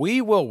says, we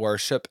will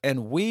worship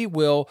and we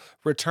will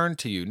return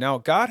to you. Now,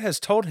 God has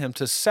told him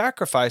to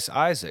sacrifice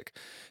Isaac.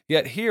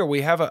 Yet here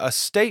we have a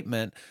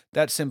statement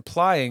that's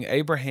implying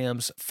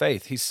Abraham's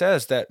faith. He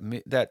says that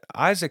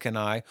Isaac and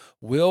I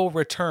will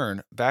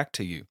return back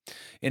to you.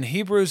 In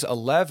Hebrews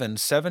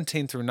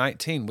 11:17 through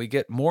 19, we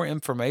get more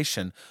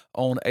information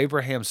on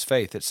Abraham's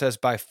faith. It says,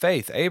 by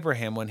faith,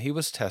 Abraham, when he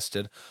was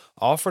tested,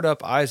 offered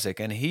up Isaac,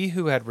 and he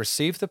who had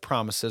received the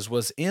promises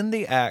was in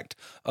the act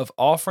of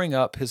offering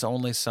up his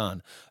only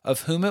son,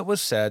 of whom it was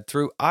said,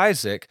 through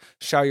Isaac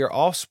shall your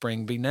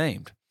offspring be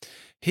named.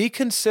 He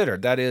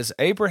considered, that is,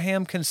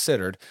 Abraham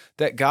considered,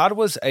 that God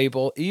was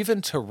able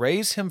even to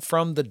raise him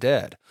from the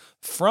dead,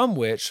 from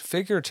which,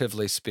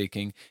 figuratively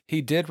speaking,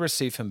 he did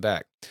receive him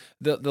back.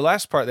 The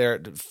last part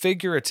there,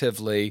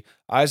 figuratively,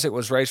 Isaac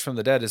was raised from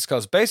the dead, is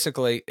because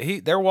basically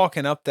they're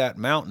walking up that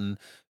mountain,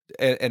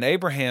 and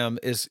Abraham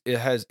is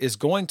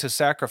going to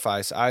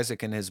sacrifice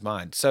Isaac in his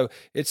mind. So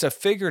it's a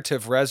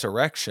figurative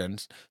resurrection,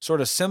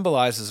 sort of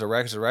symbolizes a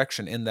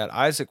resurrection in that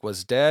Isaac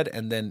was dead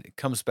and then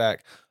comes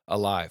back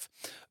alive.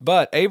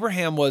 But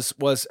Abraham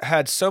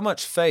had so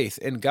much faith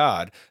in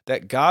God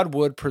that God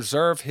would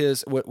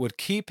would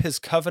keep his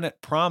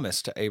covenant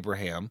promise to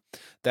Abraham,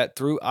 that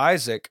through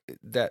Isaac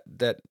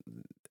that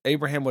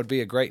Abraham would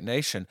be a great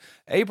nation.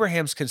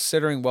 Abraham's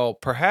considering, well,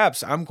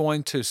 perhaps I'm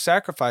going to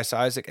sacrifice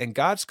Isaac and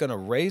God's going to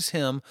raise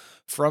him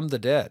from the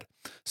dead.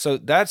 So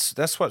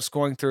that's what's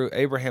going through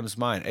Abraham's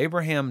mind.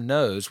 Abraham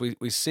knows,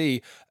 we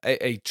see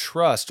a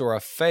trust or a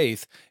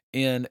faith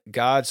in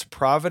God's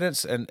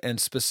providence and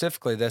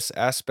specifically this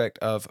aspect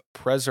of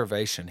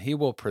preservation. He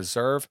will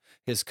preserve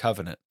his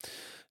covenant.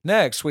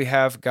 Next, we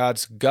have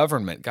God's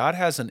government. God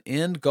has an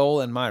end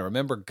goal in mind.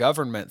 Remember,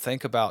 government,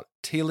 think about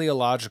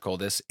teleological,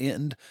 this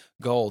end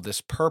goal, this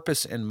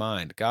purpose in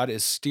mind. God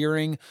is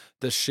steering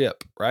the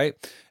ship, right?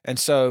 And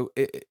so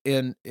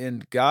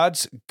in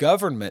God's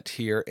government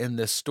here in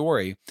this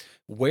story,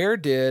 where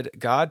did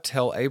God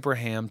tell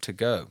Abraham to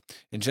go?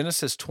 In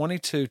Genesis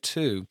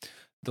 22:2,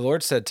 the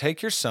Lord said,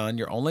 take your son,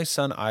 your only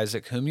son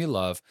Isaac, whom you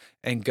love,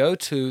 and go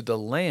to the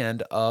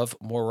land of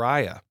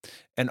Moriah,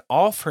 and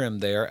offer him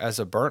there as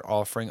a burnt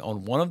offering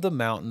on one of the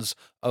mountains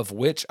of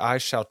which I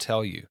shall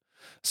tell you.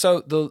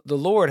 So the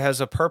Lord has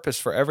a purpose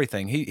for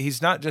everything.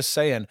 He's not just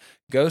saying,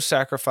 go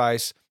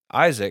sacrifice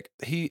Isaac.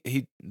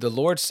 The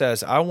Lord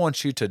says, I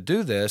want you to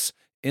do this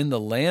in the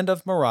land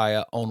of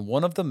Moriah on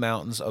one of the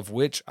mountains of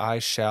which I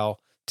shall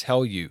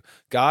tell you.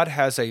 God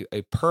has a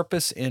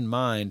purpose in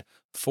mind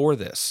for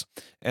this.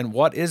 And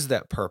what is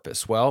that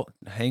purpose? Well,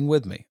 hang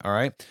with me, all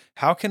right?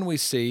 How can we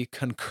see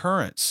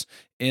concurrence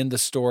in the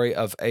story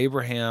of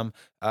Abraham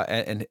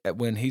and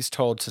when he's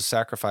told to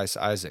sacrifice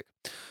Isaac?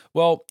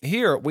 Well,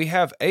 here we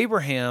have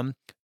Abraham.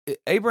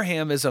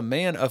 Abraham is a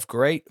man of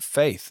great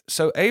faith.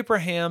 So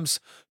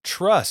Abraham's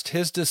trust,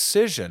 his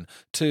decision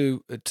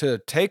to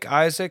take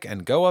Isaac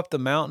and go up the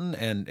mountain,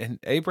 and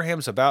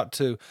Abraham's about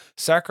to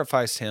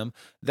sacrifice him,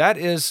 that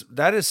is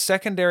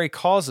secondary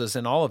causes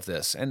in all of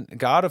this. And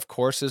God, of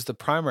course, is the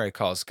primary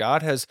cause.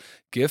 God has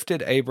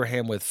gifted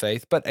Abraham with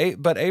faith, but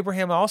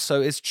Abraham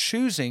also is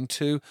choosing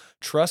to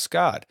trust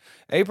God.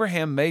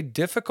 Abraham made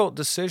difficult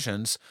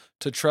decisions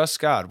to trust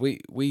God.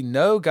 We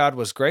know God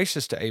was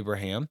gracious to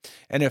Abraham,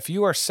 and if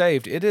you are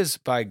saved, it is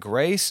by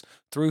grace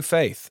through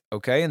faith,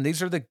 okay? And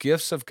these are the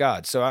gifts of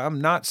God. So I'm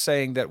not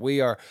saying that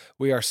we are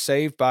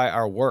saved by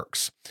our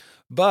works,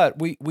 but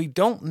we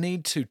don't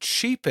need to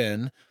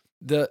cheapen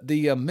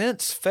the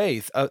immense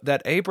faith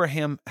that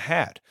Abraham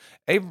had.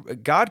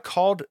 God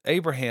called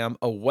Abraham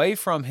away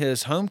from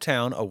his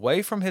hometown,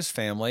 away from his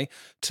family,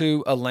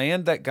 to a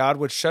land that God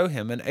would show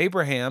him, and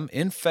Abraham,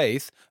 in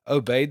faith,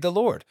 obeyed the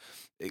Lord.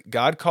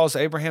 God calls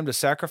Abraham to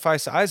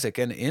sacrifice Isaac,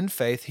 and in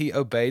faith, he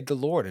obeyed the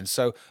Lord. And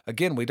so,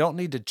 again, we don't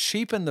need to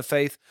cheapen the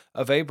faith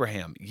of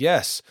Abraham.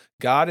 Yes,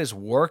 God is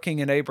working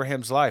in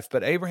Abraham's life,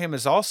 but Abraham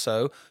is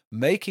also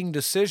making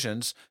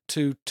decisions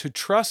to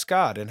trust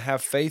God and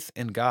have faith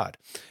in God.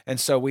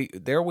 And so we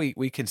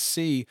can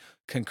see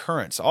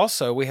concurrence.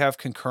 Also, we have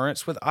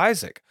concurrence with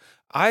Isaac.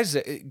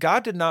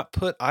 God did not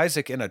put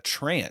Isaac in a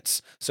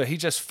trance, so he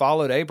just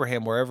followed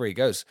Abraham wherever he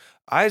goes.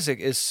 Isaac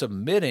is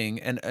submitting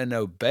and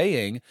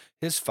obeying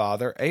his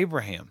father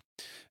Abraham.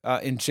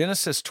 In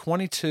Genesis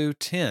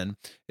 22:10,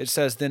 it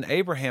says, "Then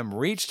Abraham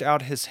reached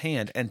out his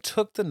hand and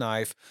took the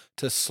knife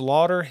to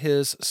slaughter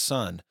his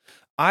son."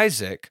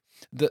 Isaac,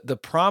 the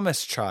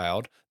promised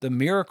child, the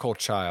miracle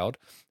child,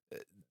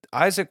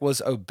 Isaac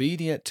was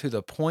obedient to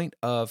the point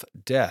of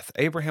death.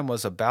 Abraham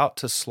was about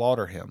to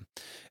slaughter him.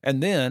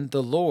 And then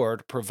the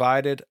Lord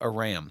provided a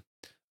ram.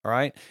 All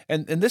right.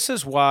 And this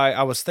is why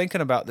I was thinking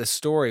about this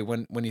story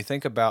when you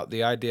think about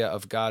the idea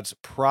of God's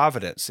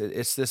providence.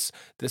 It's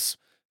this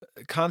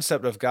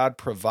concept of God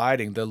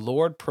providing. The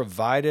Lord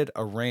provided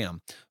a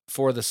ram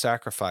for the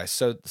sacrifice.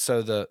 So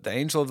the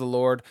angel of the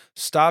Lord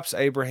stops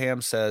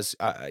Abraham, says,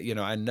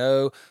 I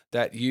know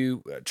that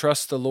you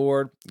trust the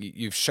Lord.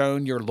 You've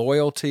shown your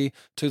loyalty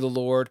to the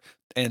Lord.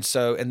 And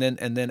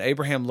then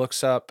Abraham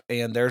looks up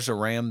and there's a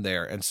ram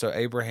there. And so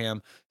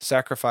Abraham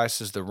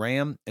sacrifices the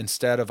ram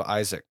instead of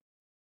Isaac.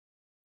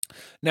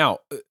 Now,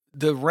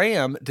 the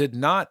ram did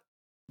not,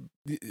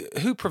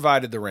 who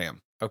provided the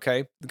ram?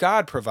 Okay,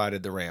 God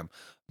provided the ram.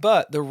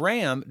 But the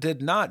ram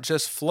did not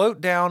just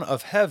float down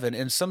of heaven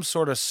in some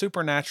sort of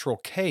supernatural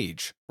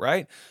cage,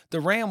 right?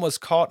 The ram was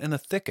caught in a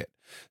thicket.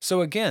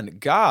 So again,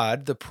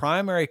 God, the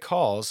primary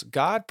cause,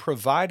 God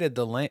provided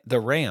the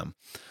ram.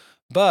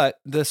 But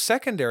the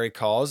secondary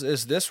cause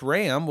is this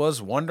ram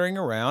was wandering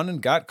around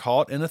and got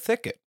caught in a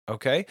thicket.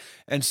 Okay,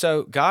 and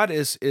so God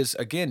is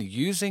again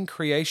using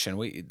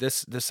creation.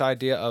 This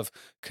idea of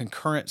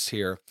concurrence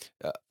here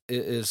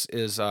is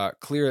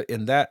clear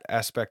in that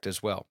aspect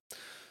as well.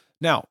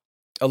 Now,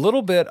 a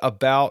little bit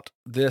about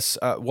this,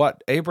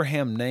 what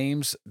Abraham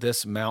names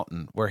this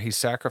mountain where he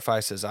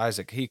sacrifices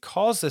Isaac. He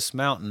calls this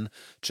mountain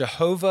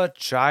Jehovah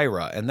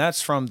Jireh, and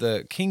that's from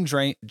the King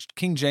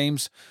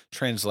James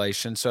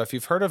translation. So if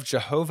you've heard of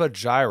Jehovah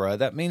Jireh,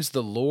 that means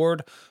the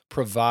Lord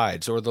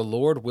provides, or the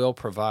Lord will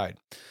provide.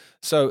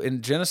 So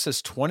in Genesis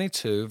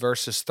 22,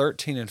 verses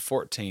 13 and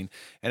 14,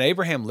 "And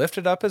Abraham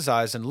lifted up his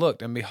eyes and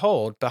looked, and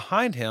behold,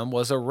 behind him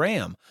was a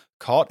ram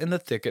caught in the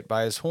thicket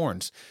by his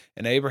horns.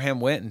 And Abraham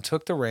went and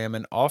took the ram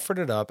and offered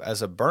it up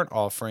as a burnt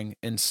offering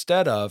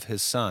instead of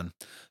his son.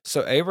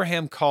 So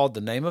Abraham called the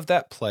name of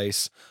that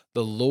place,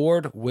 the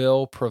Lord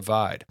will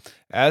provide.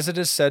 As it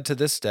is said to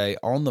this day,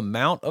 on the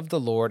mount of the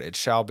Lord it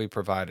shall be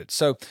provided."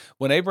 So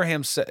when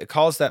Abraham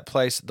calls that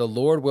place, the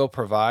Lord will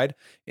provide,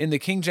 in the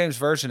King James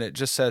Version, it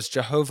just says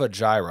Jehovah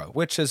Jireh,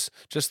 which is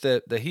just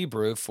the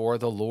Hebrew for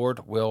the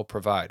Lord will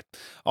provide.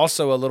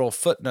 Also, a little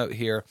footnote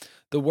here,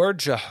 the word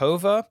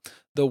Jehovah,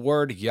 the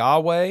word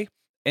Yahweh,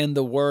 and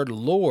the word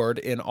Lord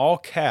in all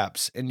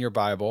caps in your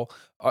Bible,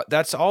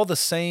 that's all the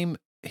same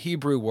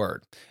Hebrew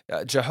word.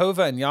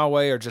 Jehovah and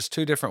Yahweh are just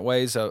two different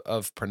ways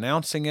of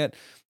pronouncing it.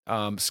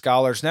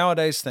 Scholars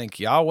nowadays think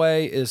Yahweh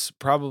is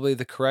probably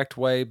the correct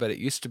way, but it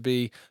used to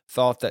be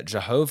thought that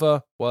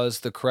Jehovah was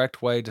the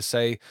correct way to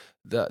say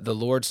the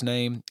Lord's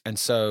name. And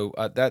so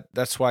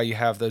that's why you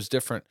have those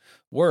different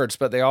words,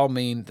 but they all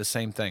mean the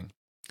same thing.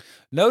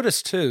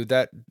 Notice, too,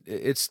 that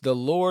it's the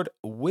Lord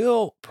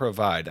will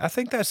provide. I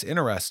think that's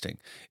interesting.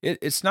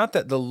 It's not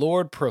that the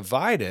Lord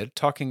provided,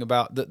 talking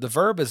about the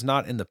verb is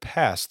not in the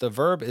past. The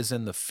verb is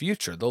in the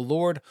future. The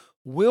Lord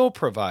will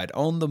provide.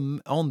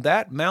 On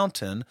that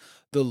mountain,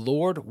 the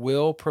Lord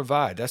will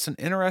provide. That's an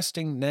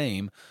interesting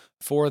name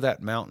for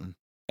that mountain.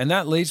 And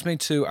that leads me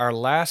to our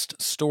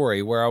last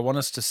story where I want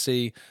us to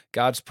see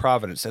God's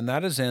providence, and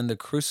that is in the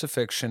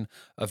crucifixion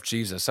of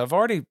Jesus. I've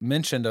already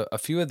mentioned a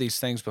few of these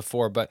things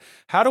before, but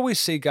how do we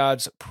see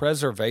God's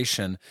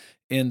preservation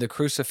in the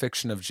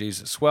crucifixion of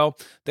Jesus? Well,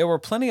 there were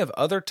plenty of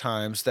other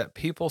times that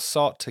people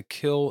sought to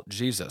kill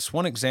Jesus.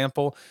 One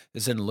example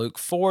is in Luke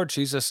 4.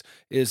 Jesus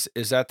is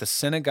at the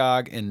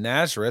synagogue in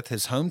Nazareth,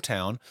 his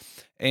hometown,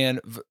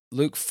 and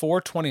Luke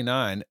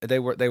 4:29, they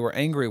were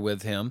angry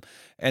with him,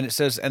 and it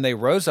says, "And they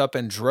rose up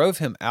and drove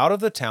him out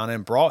of the town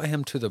and brought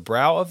him to the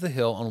brow of the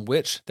hill on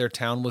which their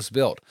town was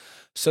built,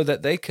 so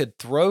that they could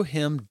throw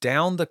him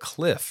down the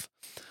cliff.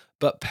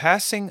 But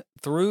passing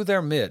through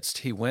their midst,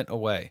 he went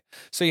away."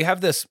 So you have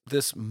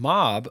this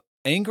mob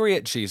angry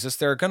at Jesus.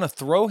 They're going to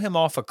throw him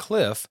off a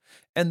cliff,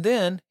 and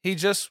then he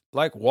just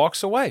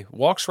walks away,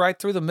 walks right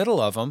through the middle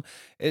of them,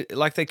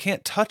 like they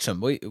can't touch him.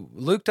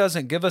 Luke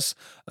doesn't give us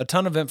a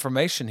ton of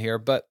information here,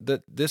 but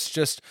this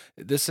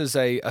is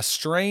a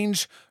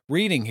strange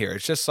reading here.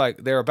 It's just like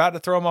they're about to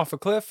throw him off a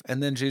cliff,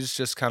 and then Jesus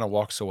just kind of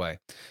walks away.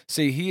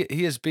 See, he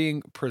is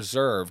being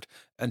preserved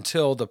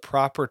until the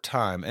proper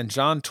time. And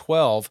John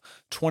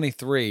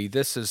 12:23,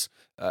 this is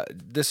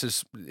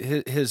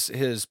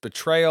his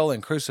betrayal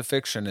and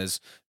crucifixion is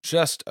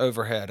just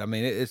overhead. I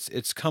mean,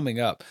 it's coming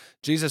up.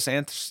 Jesus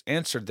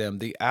answered them,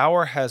 "The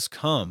hour has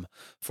come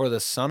for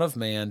the Son of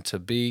Man to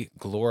be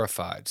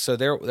glorified." So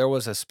there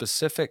was a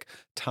specific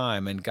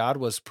time, and God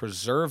was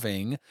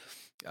preserving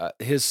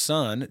his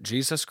Son,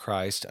 Jesus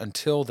Christ,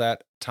 until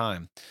that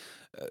time.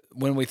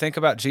 When we think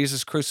about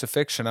Jesus'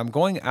 crucifixion, I'm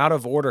going out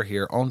of order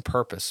here on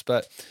purpose,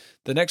 but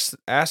the next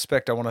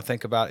aspect I want to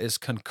think about is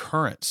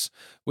concurrence.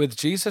 With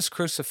Jesus'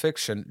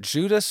 crucifixion,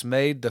 Judas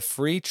made the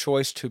free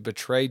choice to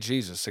betray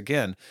Jesus.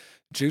 Again,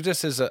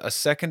 Judas is a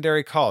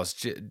secondary cause.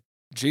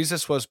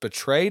 Jesus was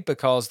betrayed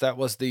because that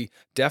was the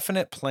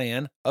definite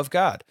plan of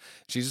God.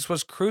 Jesus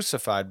was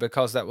crucified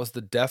because that was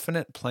the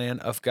definite plan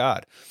of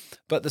God.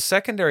 But the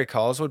secondary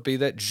cause would be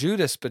that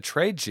Judas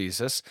betrayed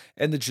Jesus,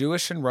 and the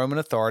Jewish and Roman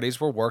authorities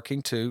were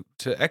working to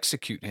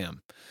execute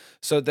him.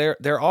 So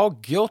they're all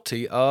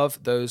guilty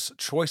of those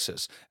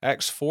choices.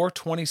 Acts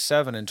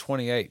 4:27 and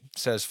 28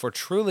 says, "For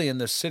truly in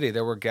this city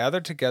there were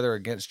gathered together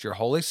against your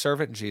holy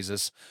servant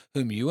Jesus,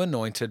 whom you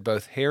anointed,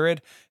 both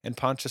Herod and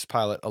Pontius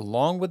Pilate,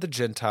 along with the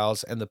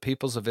Gentiles and the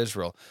peoples of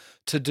Israel,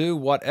 to do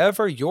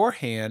whatever your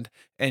hand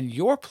and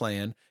your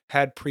plan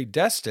had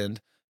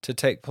predestined to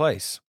take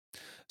place."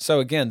 So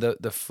again,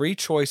 the free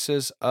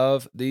choices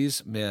of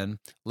these men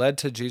led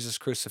to Jesus'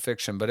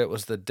 crucifixion, but it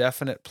was the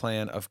definite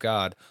plan of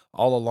God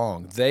all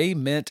along. They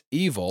meant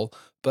evil,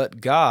 but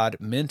God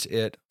meant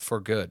it for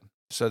good.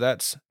 So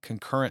that's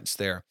concurrence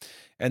there.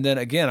 And then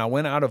again, I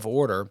went out of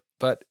order,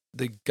 but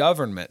the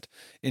government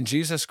in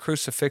Jesus'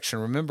 crucifixion,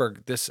 remember,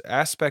 this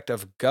aspect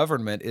of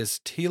government is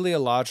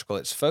teleological.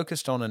 It's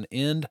focused on an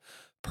end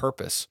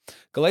purpose.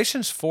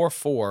 Galatians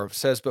 4:4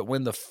 says, "But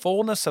when the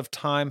fullness of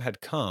time had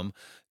come,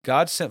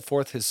 God sent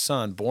forth his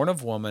son, born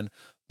of woman,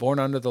 born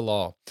under the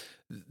law."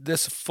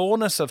 This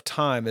fullness of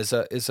time is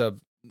a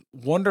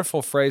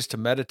wonderful phrase to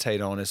meditate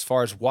on as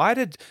far as why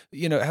did,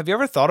 have you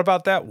ever thought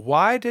about that?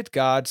 Why did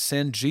God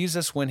send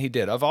Jesus when he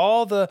did? Of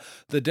all the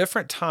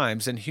different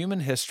times in human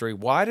history,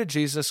 why did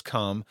Jesus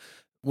come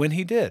when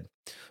he did?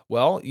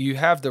 Well, you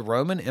have the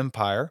Roman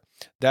Empire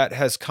that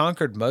has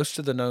conquered most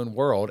of the known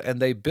world, and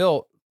they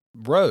built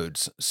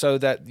roads so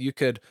that you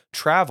could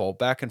travel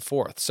back and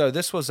forth. So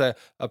this was a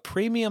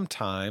premium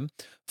time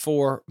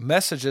for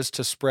messages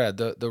to spread.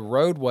 The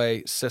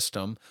roadway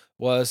system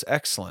was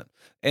excellent.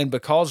 And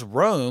because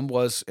Rome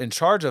was in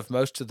charge of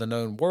most of the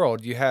known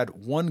world, you had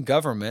one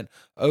government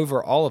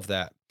over all of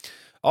that.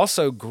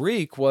 Also,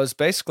 Greek was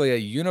basically a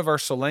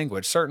universal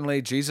language.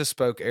 Certainly, Jesus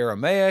spoke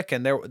Aramaic,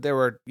 and there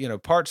were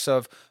parts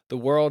of the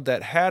world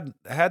that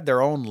had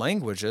their own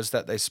languages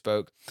that they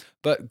spoke.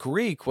 But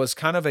Greek was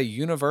kind of a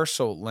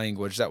universal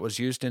language that was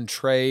used in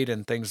trade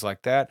and things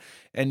like that.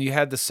 And you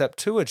had the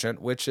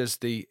Septuagint, which is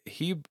the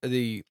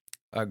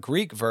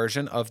Greek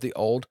version of the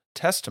Old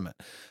Testament.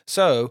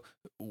 So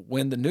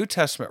when the New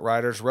Testament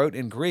writers wrote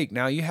in Greek,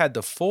 now you had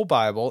the full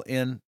Bible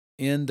in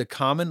the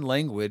common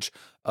language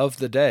of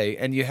the day,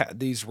 and you had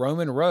these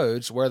Roman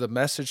roads where the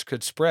message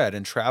could spread,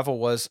 and travel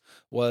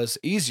was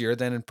easier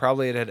than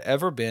probably it had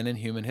ever been in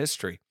human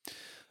history.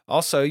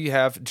 Also, you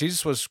have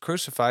Jesus was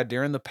crucified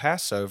during the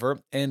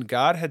Passover, and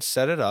God had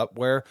set it up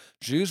where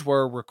Jews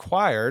were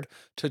required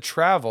to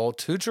travel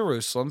to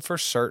Jerusalem for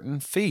certain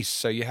feasts.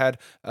 So you had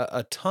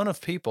a ton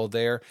of people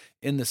there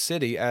in the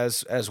city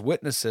as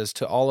witnesses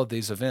to all of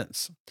these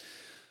events.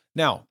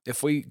 Now,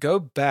 if we go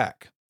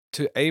back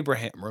to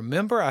Abraham,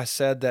 remember I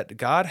said that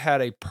God had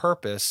a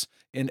purpose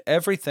in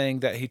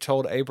everything that he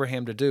told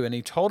Abraham to do, and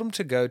he told him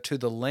to go to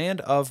the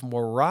land of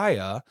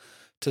Moriah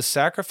to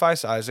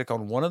sacrifice Isaac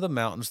on one of the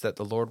mountains that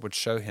the Lord would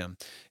show him.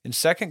 In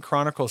 2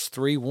 Chronicles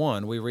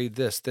 3:1, we read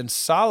this, "Then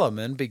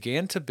Solomon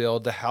began to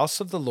build the house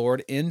of the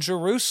Lord in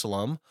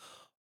Jerusalem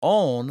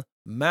on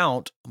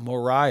Mount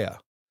Moriah."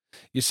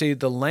 You see,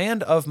 the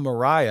land of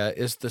Moriah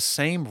is the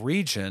same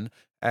region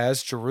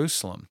as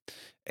Jerusalem.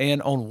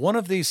 And on one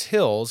of these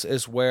hills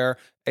is where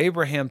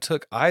Abraham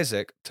took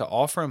Isaac to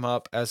offer him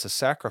up as a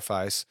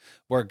sacrifice,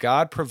 where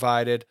God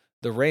provided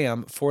the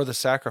ram for the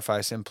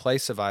sacrifice in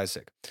place of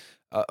Isaac.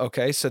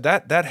 Okay, so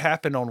that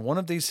happened on one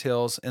of these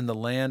hills in the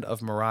land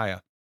of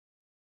Moriah.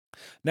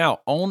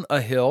 Now, on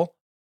a hill,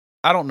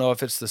 I don't know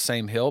if it's the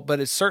same hill, but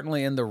it's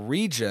certainly in the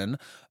region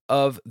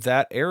of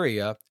that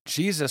area,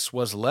 Jesus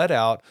was led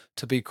out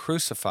to be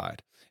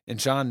crucified. In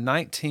John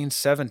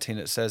 19:17,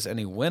 it says, "And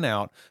he went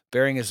out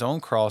bearing his own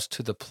cross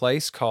to the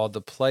place called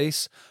the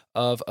place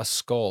of a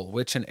skull,"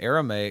 which in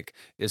Aramaic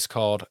is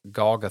called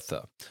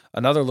Golgotha.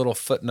 Another little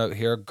footnote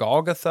here,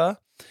 Golgotha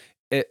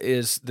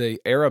is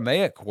the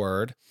Aramaic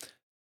word.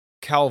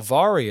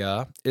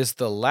 Calvaria is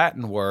the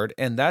Latin word,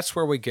 and that's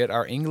where we get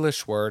our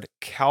English word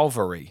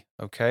Calvary,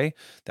 okay?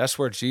 That's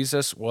where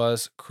Jesus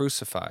was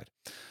crucified.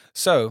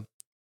 So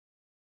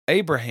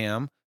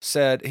Abraham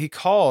said, he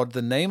called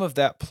the name of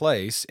that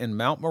place in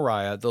Mount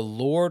Moriah, "The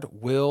Lord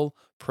will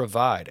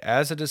provide."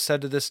 As it is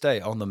said to this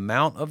day, "On the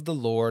mount of the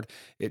Lord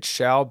it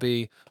shall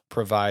be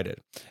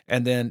provided."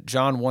 And then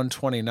John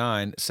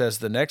 1:29 says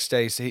the next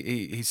day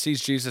he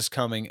sees Jesus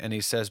coming, and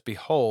he says,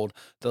 "Behold,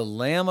 the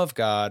Lamb of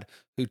God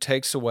who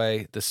takes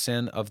away the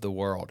sin of the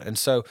world." And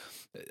so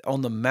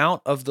on the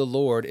mount of the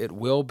Lord, it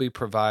will be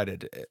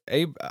provided.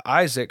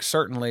 Isaac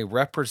certainly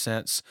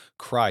represents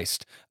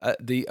Christ,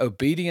 the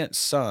obedient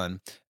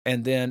son,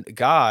 And then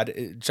God,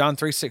 John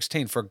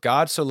 3:16, for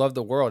God so loved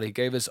the world, he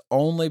gave his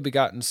only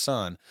begotten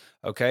son.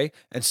 Okay.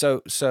 And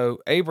so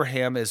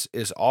Abraham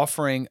is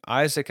offering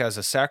Isaac as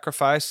a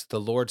sacrifice.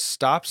 The Lord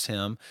stops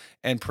him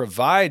and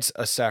provides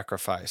a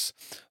sacrifice.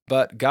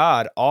 But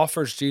God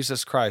offers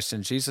Jesus Christ,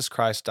 and Jesus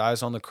Christ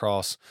dies on the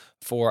cross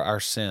for our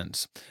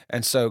sins.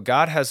 And so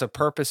God has a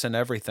purpose in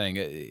everything.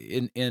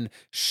 In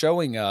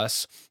showing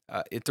us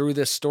through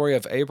this story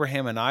of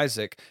Abraham and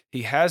Isaac,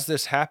 he has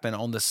this happen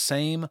in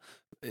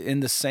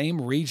the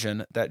same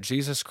region that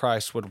Jesus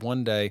Christ would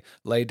one day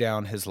lay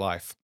down his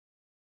life.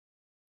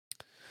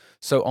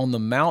 So on the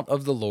mount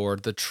of the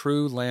Lord, the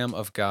true Lamb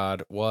of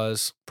God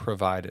was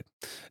provided.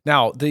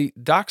 Now, the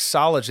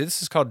doxology,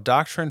 this is called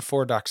doctrine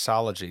for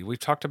doxology. We've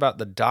talked about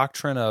the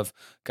doctrine of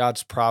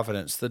God's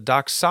providence. The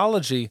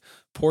doxology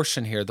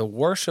portion here, the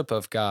worship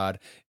of God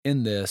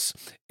in this,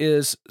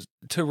 is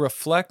to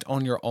reflect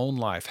on your own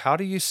life. How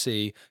do you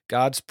see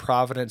God's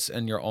providence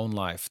in your own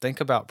life?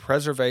 Think about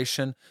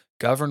preservation,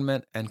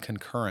 government, and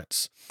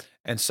concurrence.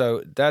 And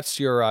so that's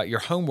your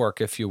homework,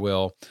 if you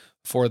will,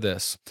 for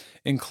this.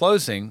 In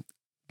closing,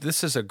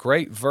 this is a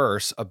great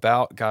verse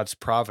about God's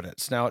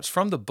providence. Now, it's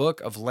from the book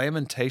of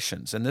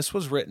Lamentations, and this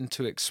was written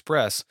to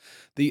express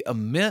the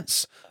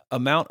immense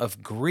amount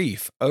of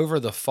grief over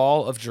the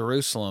fall of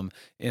Jerusalem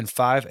in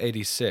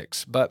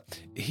 586. But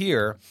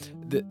here,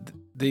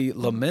 the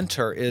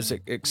lamenter is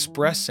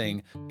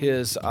expressing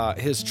his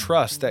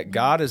trust that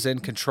God is in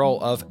control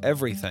of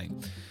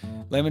everything.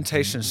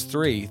 Lamentations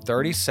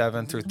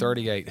 3:37 through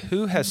 38.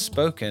 Who has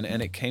spoken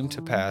and it came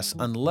to pass,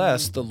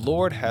 unless the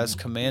Lord has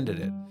commanded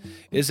it?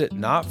 Is it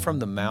not from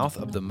the mouth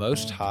of the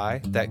Most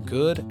High that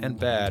good and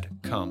bad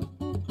come?